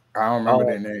 I don't remember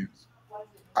their names.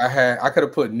 I could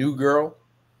have put New Girl.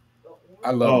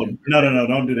 I love Oh New Girl. no,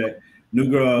 don't do that. New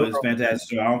Girl is a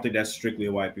fantastic show. I don't think that's strictly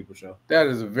a white people show. That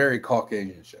is a very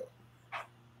Caucasian show.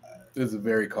 It's a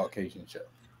very Caucasian show.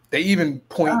 They even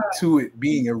point to it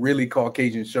being a really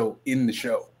Caucasian show in the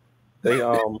show. They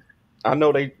I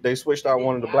know they switched out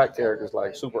one of the black characters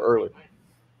like super early.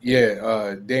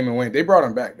 Yeah, Damon Wayne. They brought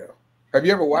him back though. Have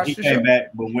you ever watched He the came show?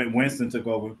 back, but when Winston took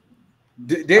over.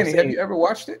 Danny, have you ever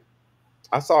watched it?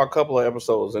 I saw a couple of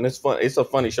episodes and it's fun. It's a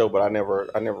funny show, but I never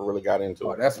really got into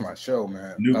Oh, it. that's my show,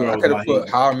 man. New Girl I was could my have put hit.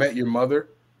 How I Met Your Mother.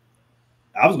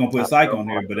 I was gonna put Psych on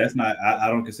here, but that's not. I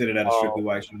don't consider that a strictly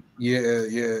white show.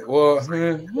 Yeah. Well,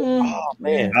 Oh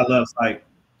man, I love Psych.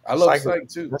 I love Psych Psych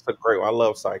too. That's a great one. I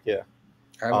love Psych. Yeah,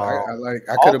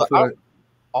 I could have put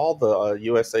all the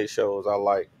USA shows. I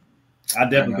like. I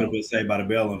definitely could have put Saved by the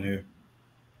Bell on here.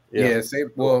 Yeah.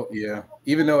 Yeah.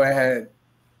 Even though it had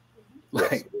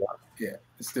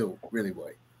it's still really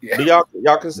white. Yeah. Do y'all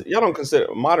don't consider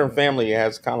Modern Family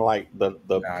as kind of like the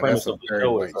premise of the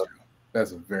show?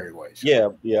 That's a very white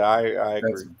show. Yeah, I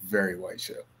agree. That's a very white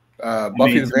show.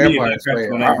 Buffy the Vampire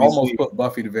Slayer. I almost put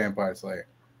Buffy the Vampire Slayer.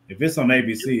 If it's on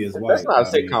ABC, it's white. That's not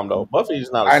a sitcom though. Buffy's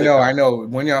not. A sitcom. I know.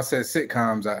 When y'all said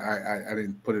sitcoms, I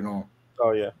didn't put it on.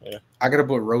 Oh yeah. I could have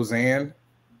put Roseanne.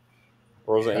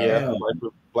 Yeah.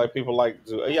 Black people like.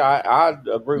 Yeah, I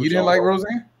agree. You didn't like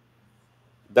Roseanne?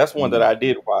 That's one that I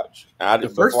did watch. The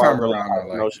first time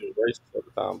around, I know she was racist at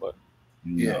the time, but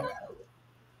yeah.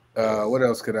 What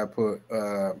else could I put?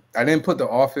 I didn't put The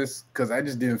Office because I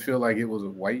just didn't feel like it was a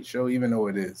white show, even though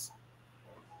it is.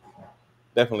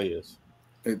 Definitely is.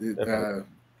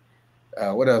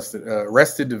 What else?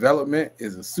 Arrested Development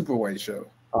is a super white show.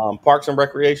 Parks and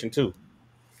Recreation too.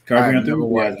 I've never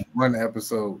watched one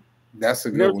episode. That's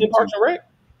a good one. Parks and Rec?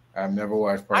 I've never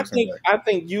watched Parks and Rec. I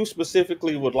think you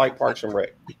specifically would like Parks and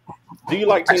Rec. Do you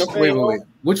like Tina Fey? Wait.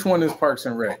 Which one is Parks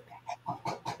and Rec?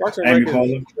 Parks and Rec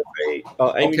is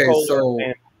Amy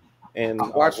Poehler and I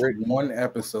watched one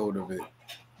episode of it,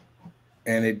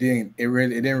 and it didn't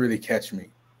really catch me.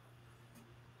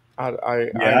 I know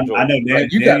that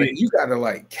you gotta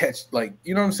like catch, like,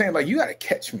 you know what I'm saying, like you gotta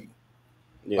catch me.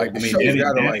 Yeah. Like the show's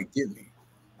gotta like get me.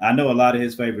 I know a lot of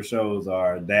his favorite shows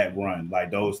are that run,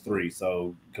 like those three.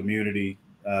 So Community,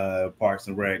 Parks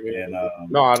and Rec, and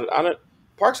no, I don't.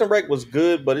 Parks and Rec was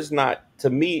good, but it's not, to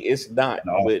me. It's not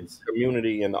with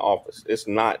Community in The Office. It's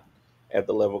not at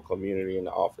the level of Community in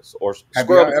The Office or Have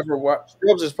Scrubs. you ever watched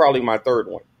Scrubs? Is probably my third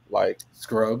one. Like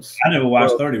Scrubs. I never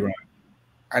watched 30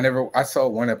 Rock. I saw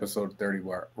one episode of 30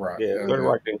 Rock. Yeah, 30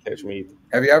 Rock didn't catch me either.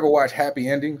 Have you ever watched Happy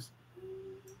Endings?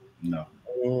 No.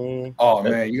 Oh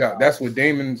man, that's with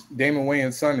Damon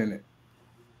Wayans' son in it.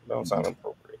 Don't sound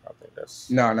appropriate. I think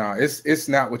that's no. It's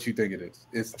not what you think it is.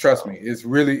 It's trust me. It's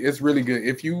really good.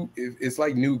 If it's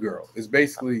like New Girl. It's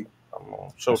basically. I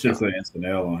should say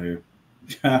SNL on here,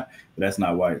 but that's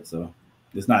not white, so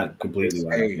it's not completely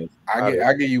white. Hey,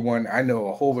 I give you one. I know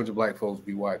a whole bunch of black folks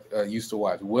used to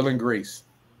watch Will and Grace.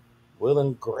 Will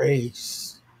and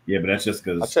Grace. Yeah, but that's just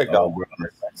because out.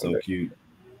 So cute.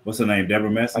 What's her name? Deborah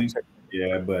Messing.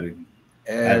 Yeah, buddy.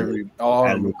 All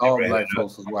black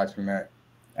folks was watching that.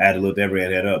 I had to look every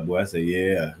head up, boy. I said,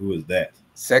 yeah, who is that?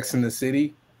 Sex in the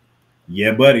City.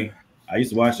 Yeah, buddy. I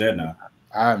used to watch that now.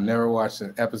 I've never watched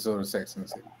an episode of Sex in the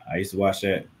City. I used to watch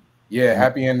that. Yeah,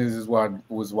 Happy Endings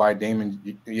was why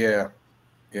Damon. Yeah.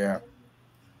 Have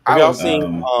y'all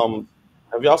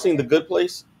seen The Good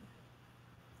Place?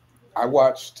 I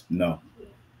watched. No.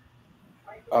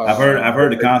 I've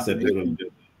heard the concept.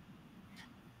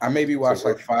 I maybe watched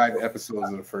like 5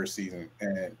 episodes of the first season,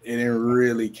 and it didn't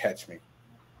really catch me.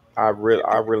 I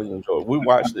really enjoyed it. We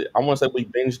watched it. I want to say we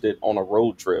binged it on a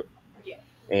road trip,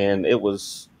 and it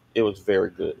was very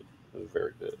good. It was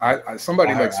very good.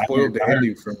 Somebody spoiled the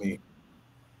ending for me,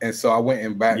 and so I went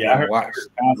and watched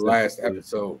the last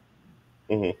episode.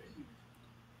 Mm-hmm.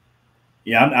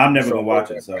 Yeah, I'm never gonna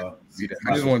watch it. So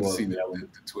I just wanted to see the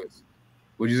twist.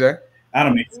 What'd you say? I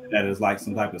don't mean that as like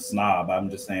some type of snob. I'm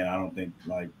just saying I don't think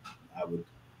like I would.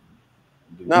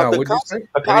 The concept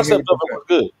of it was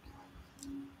good.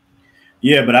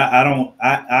 Yeah, but I don't.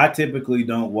 I typically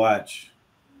don't watch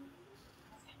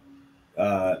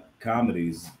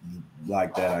comedies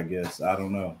like that. I guess I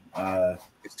don't know.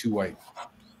 It's too white.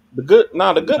 The Good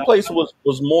Place was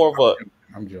more of a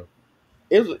I'm joking.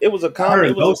 it was a I comedy.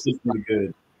 heard It was Ghost is pretty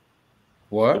good.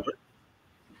 What?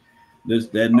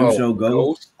 That new Oh, show Ghost.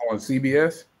 Ghost on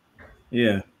CBS.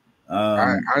 Yeah. I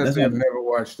That's honestly what have never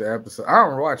watched the episode. I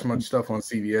don't watch much stuff on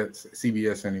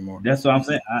CBS anymore. that's what I'm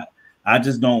saying. I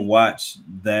just don't watch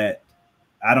that.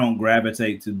 I don't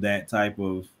gravitate to that type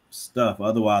of stuff.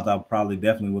 Otherwise, I probably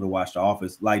definitely would have watched The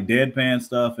Office, like deadpan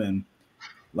stuff and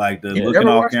like the Yeah. looking Never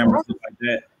off watched The camera Office? stuff like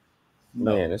that.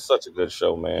 No, man. It's such a good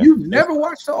show, man. You've never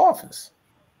watched The Office?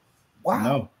 Wow.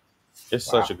 no. It's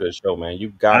such a good show, man. You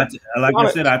got it. Like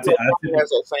I said, Tiana has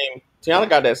that same. Tiana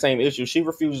got that same issue. She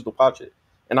refuses to watch it,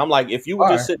 and I'm like, if you would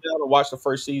just Why? sit down and watch the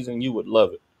first season, you would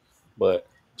love it. But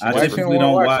she I Why just she typically don't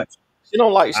don't wanna watch. she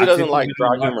don't like. She I doesn't like typically dry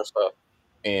don't watch. humor stuff,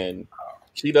 and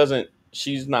she doesn't.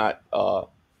 She's not.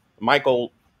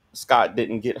 Michael Scott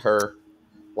didn't get her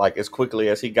like as quickly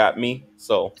as he got me.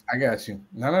 So I got you.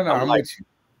 No, I'm like, with you.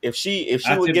 if she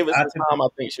I would typ- give it I some typ- time, I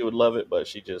think she would love it. But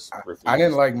she just refuses. I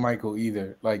didn't like Michael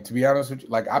either. Like, to be honest with you,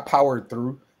 like I powered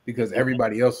through because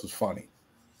everybody else was funny.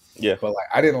 Yeah, But like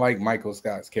I didn't like Michael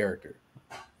Scott's character.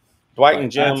 Dwight Like,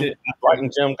 and Jim. Dwight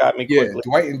and Jim got me Yeah, quickly.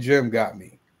 Dwight and Jim got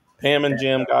me. Pam and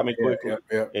Jim got me quickly.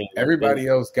 Yeah. And Everybody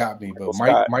else got me, but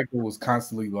Scott. Michael was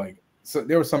constantly like. So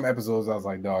there were some episodes I was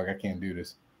like, "Dog, I can't do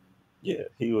this." Yeah,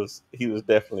 he was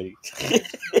definitely.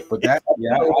 But that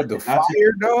episode with the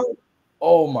fire, dog.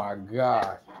 Oh my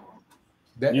god,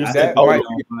 that might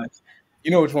be,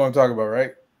 you know which one I'm talking about,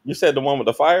 right? You said the one with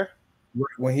the fire?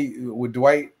 When he with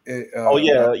Dwight. Oh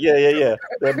yeah.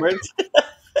 That breaks.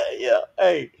 Yeah.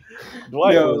 Hey,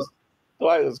 Dwight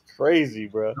was crazy,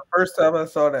 bro. The first time I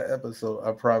saw that episode,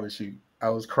 I promise you, I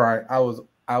was crying. I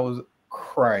was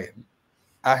crying.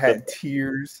 I had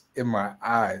tears in my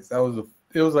eyes. It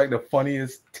was like the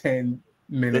funniest 10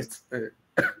 minutes. The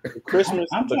Christmas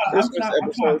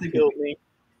episode killed me.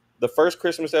 The first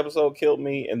Christmas episode killed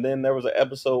me, and then there was an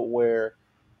episode where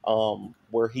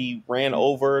he ran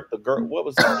over the girl. What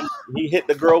was it? He hit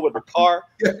the girl with the car.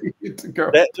 Yeah, he hit the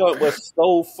girl. That joint was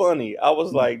so funny. I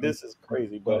was like, "This is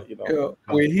crazy," but you know,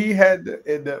 when he had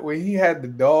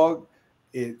the dog,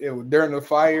 it during the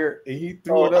fire, and he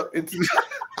threw it up into.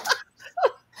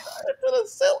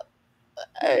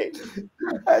 Hey,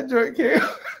 I drink him.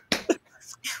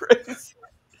 It's crazy.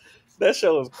 That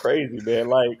show is crazy, man.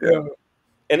 Like, Yeah.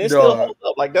 and it still holds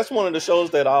up. Like, that's one of the shows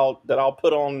that I'll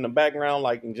put on in the background,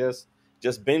 like, and just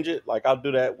binge it. Like, I'll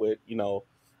do that with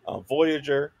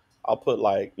Voyager. I'll put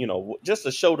just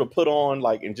a show to put on,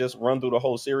 like, and just run through the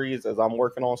whole series as I'm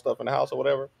working on stuff in the house or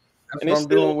whatever. That's what I'm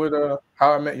doing with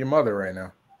How I Met Your Mother right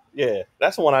now. Yeah,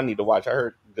 that's the one I need to watch. I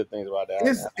heard good things about that.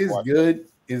 It's good.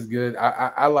 It's good.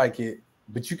 I like it,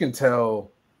 but you can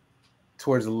tell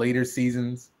towards the later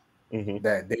seasons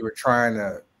that they were trying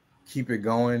to keep it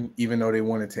going, even though they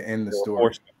wanted to end the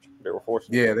story. They were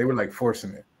forcing it. Yeah, they were like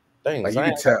forcing it. Dang, like Zion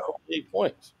you could tell. 28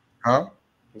 points. Huh?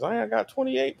 Zion got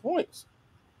 28 points.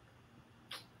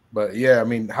 But yeah, I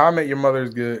mean, How I Met Your Mother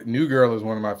is good. New Girl is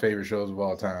one of my favorite shows of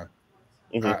all time.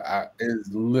 It's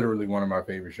literally one of my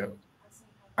favorite shows.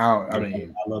 I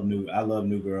love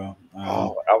New Girl.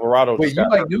 Alvarado. Wait, you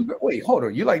like New Girl? Wait, hold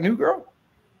on. You like New Girl?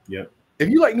 Yep. If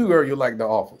you like New Girl, you like The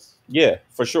Office. Yeah,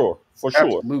 for sure.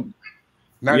 Absolutely.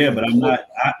 But I'm not.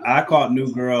 I caught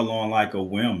New Girl on like a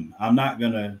whim. I'm not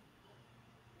gonna.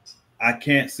 I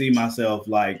can't see myself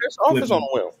like. This Office on a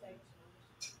whim,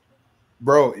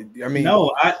 bro. I mean,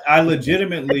 no. I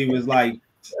legitimately was like,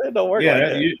 it don't work. Yeah,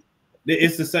 like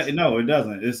it's the same. No, it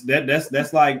doesn't. It's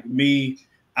that's like me.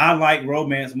 I like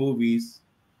romance movies,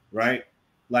 right?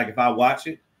 Like if I watch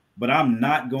it, but I'm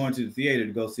not going to the theater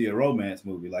to go see a romance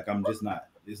movie. Like I'm just not.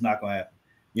 It's not gonna happen.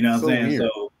 You know what I'm saying? Weird.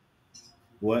 So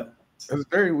what? It's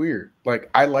very weird. Like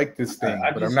I like this thing,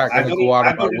 but I'm not going to go out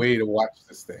of my way to watch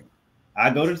this thing. I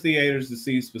go to theaters to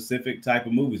see specific type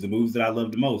of movies, the movies that I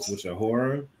love the most, which are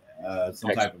horror,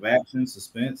 some type of action,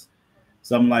 suspense,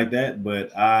 something like that.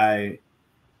 But I'm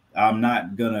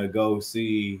not gonna go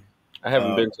see. I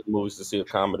haven't been to the movies to see a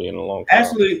comedy in a long time.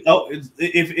 Actually,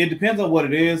 if it depends on what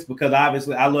it is, because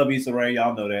obviously I love Issa Rae,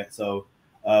 y'all know that. So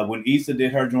when Issa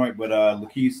did her joint with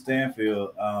Lakeith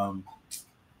Stanfield,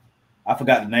 I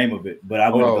forgot the name of it, but I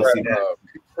went to go see that.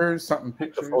 Pictures.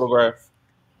 The Photograph.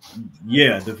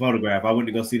 Yeah, The Photograph. I went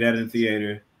to go see that in the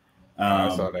theater.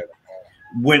 I saw that.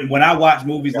 When I watch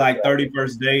movies like 30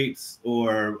 First Dates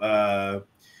or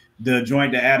the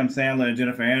joint that Adam Sandler and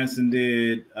Jennifer Aniston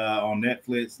did on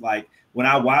Netflix, like when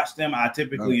I watch them, I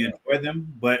typically enjoy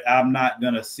them, but I'm not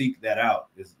gonna seek that out.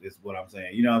 Is what I'm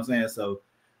saying. You know what I'm saying? So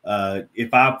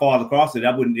if I fall across it,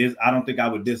 I don't think I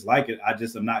would dislike it. I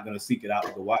just am not gonna seek it out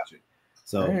to go watch it.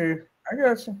 So I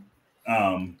got you.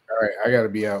 All right, I gotta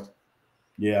be out.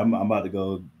 Yeah, I'm about to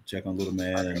go check on Little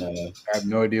Man, and I have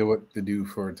no idea what to do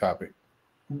for a topic.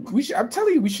 I'm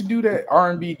telling you, we should do that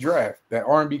R&B draft, that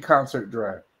R&B concert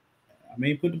draft. I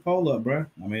mean, put the poll up, bro.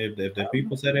 I mean, if the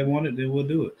people say they want it, then we'll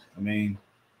do it. I mean,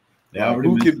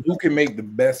 who can make the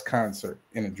best concert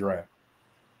in a draft?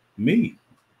 Me,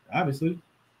 obviously.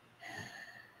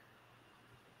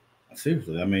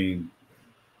 Seriously, I mean,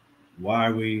 why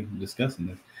are we discussing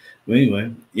this? But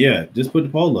anyway, yeah, just put the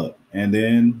poll up, and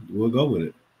then we'll go with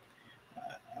it.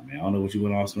 I mean, I don't know what you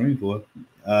went off screen for.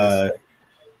 All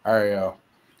right, y'all.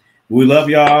 We love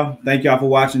y'all. Thank y'all for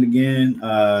watching again.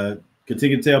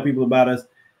 Continue to tell people about us.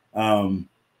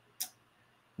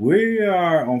 We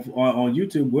are on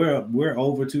YouTube. We're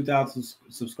over 2,000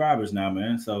 subscribers now,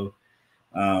 man. So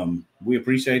we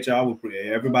appreciate y'all.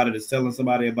 Everybody that's telling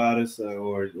somebody about us,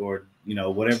 or you know,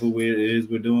 whatever it is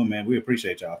we're doing, man. We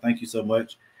appreciate y'all. Thank you so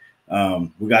much.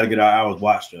 We got to get our hours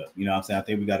watched up. You know what I'm saying? I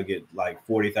think we got to get like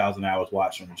 40,000 hours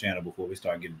watched on the channel before we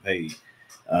start getting paid.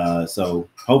 So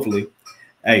hopefully,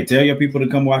 hey, tell your people to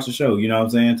come watch the show. You know what I'm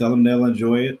saying? Tell them they'll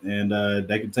enjoy it, and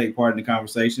they can take part in the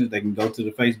conversations. They can go to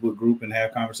the Facebook group and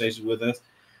have conversations with us,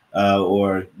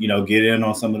 or, you know, get in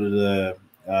on some of the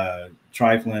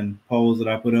trifling polls that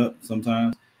I put up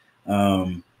sometimes.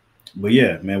 But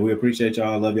yeah, man, we appreciate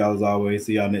y'all. I love y'all as always.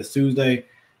 See y'all next Tuesday.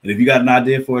 And if you got an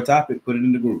idea for a topic, put it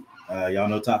in the group. Y'all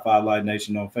know Top 5 Live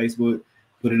Nation on Facebook.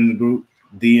 Put it in the group.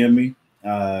 DM me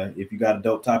if you got a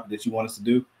dope topic that you want us to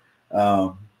do.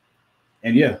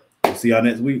 And yeah, we'll see y'all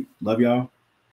next week. Love y'all.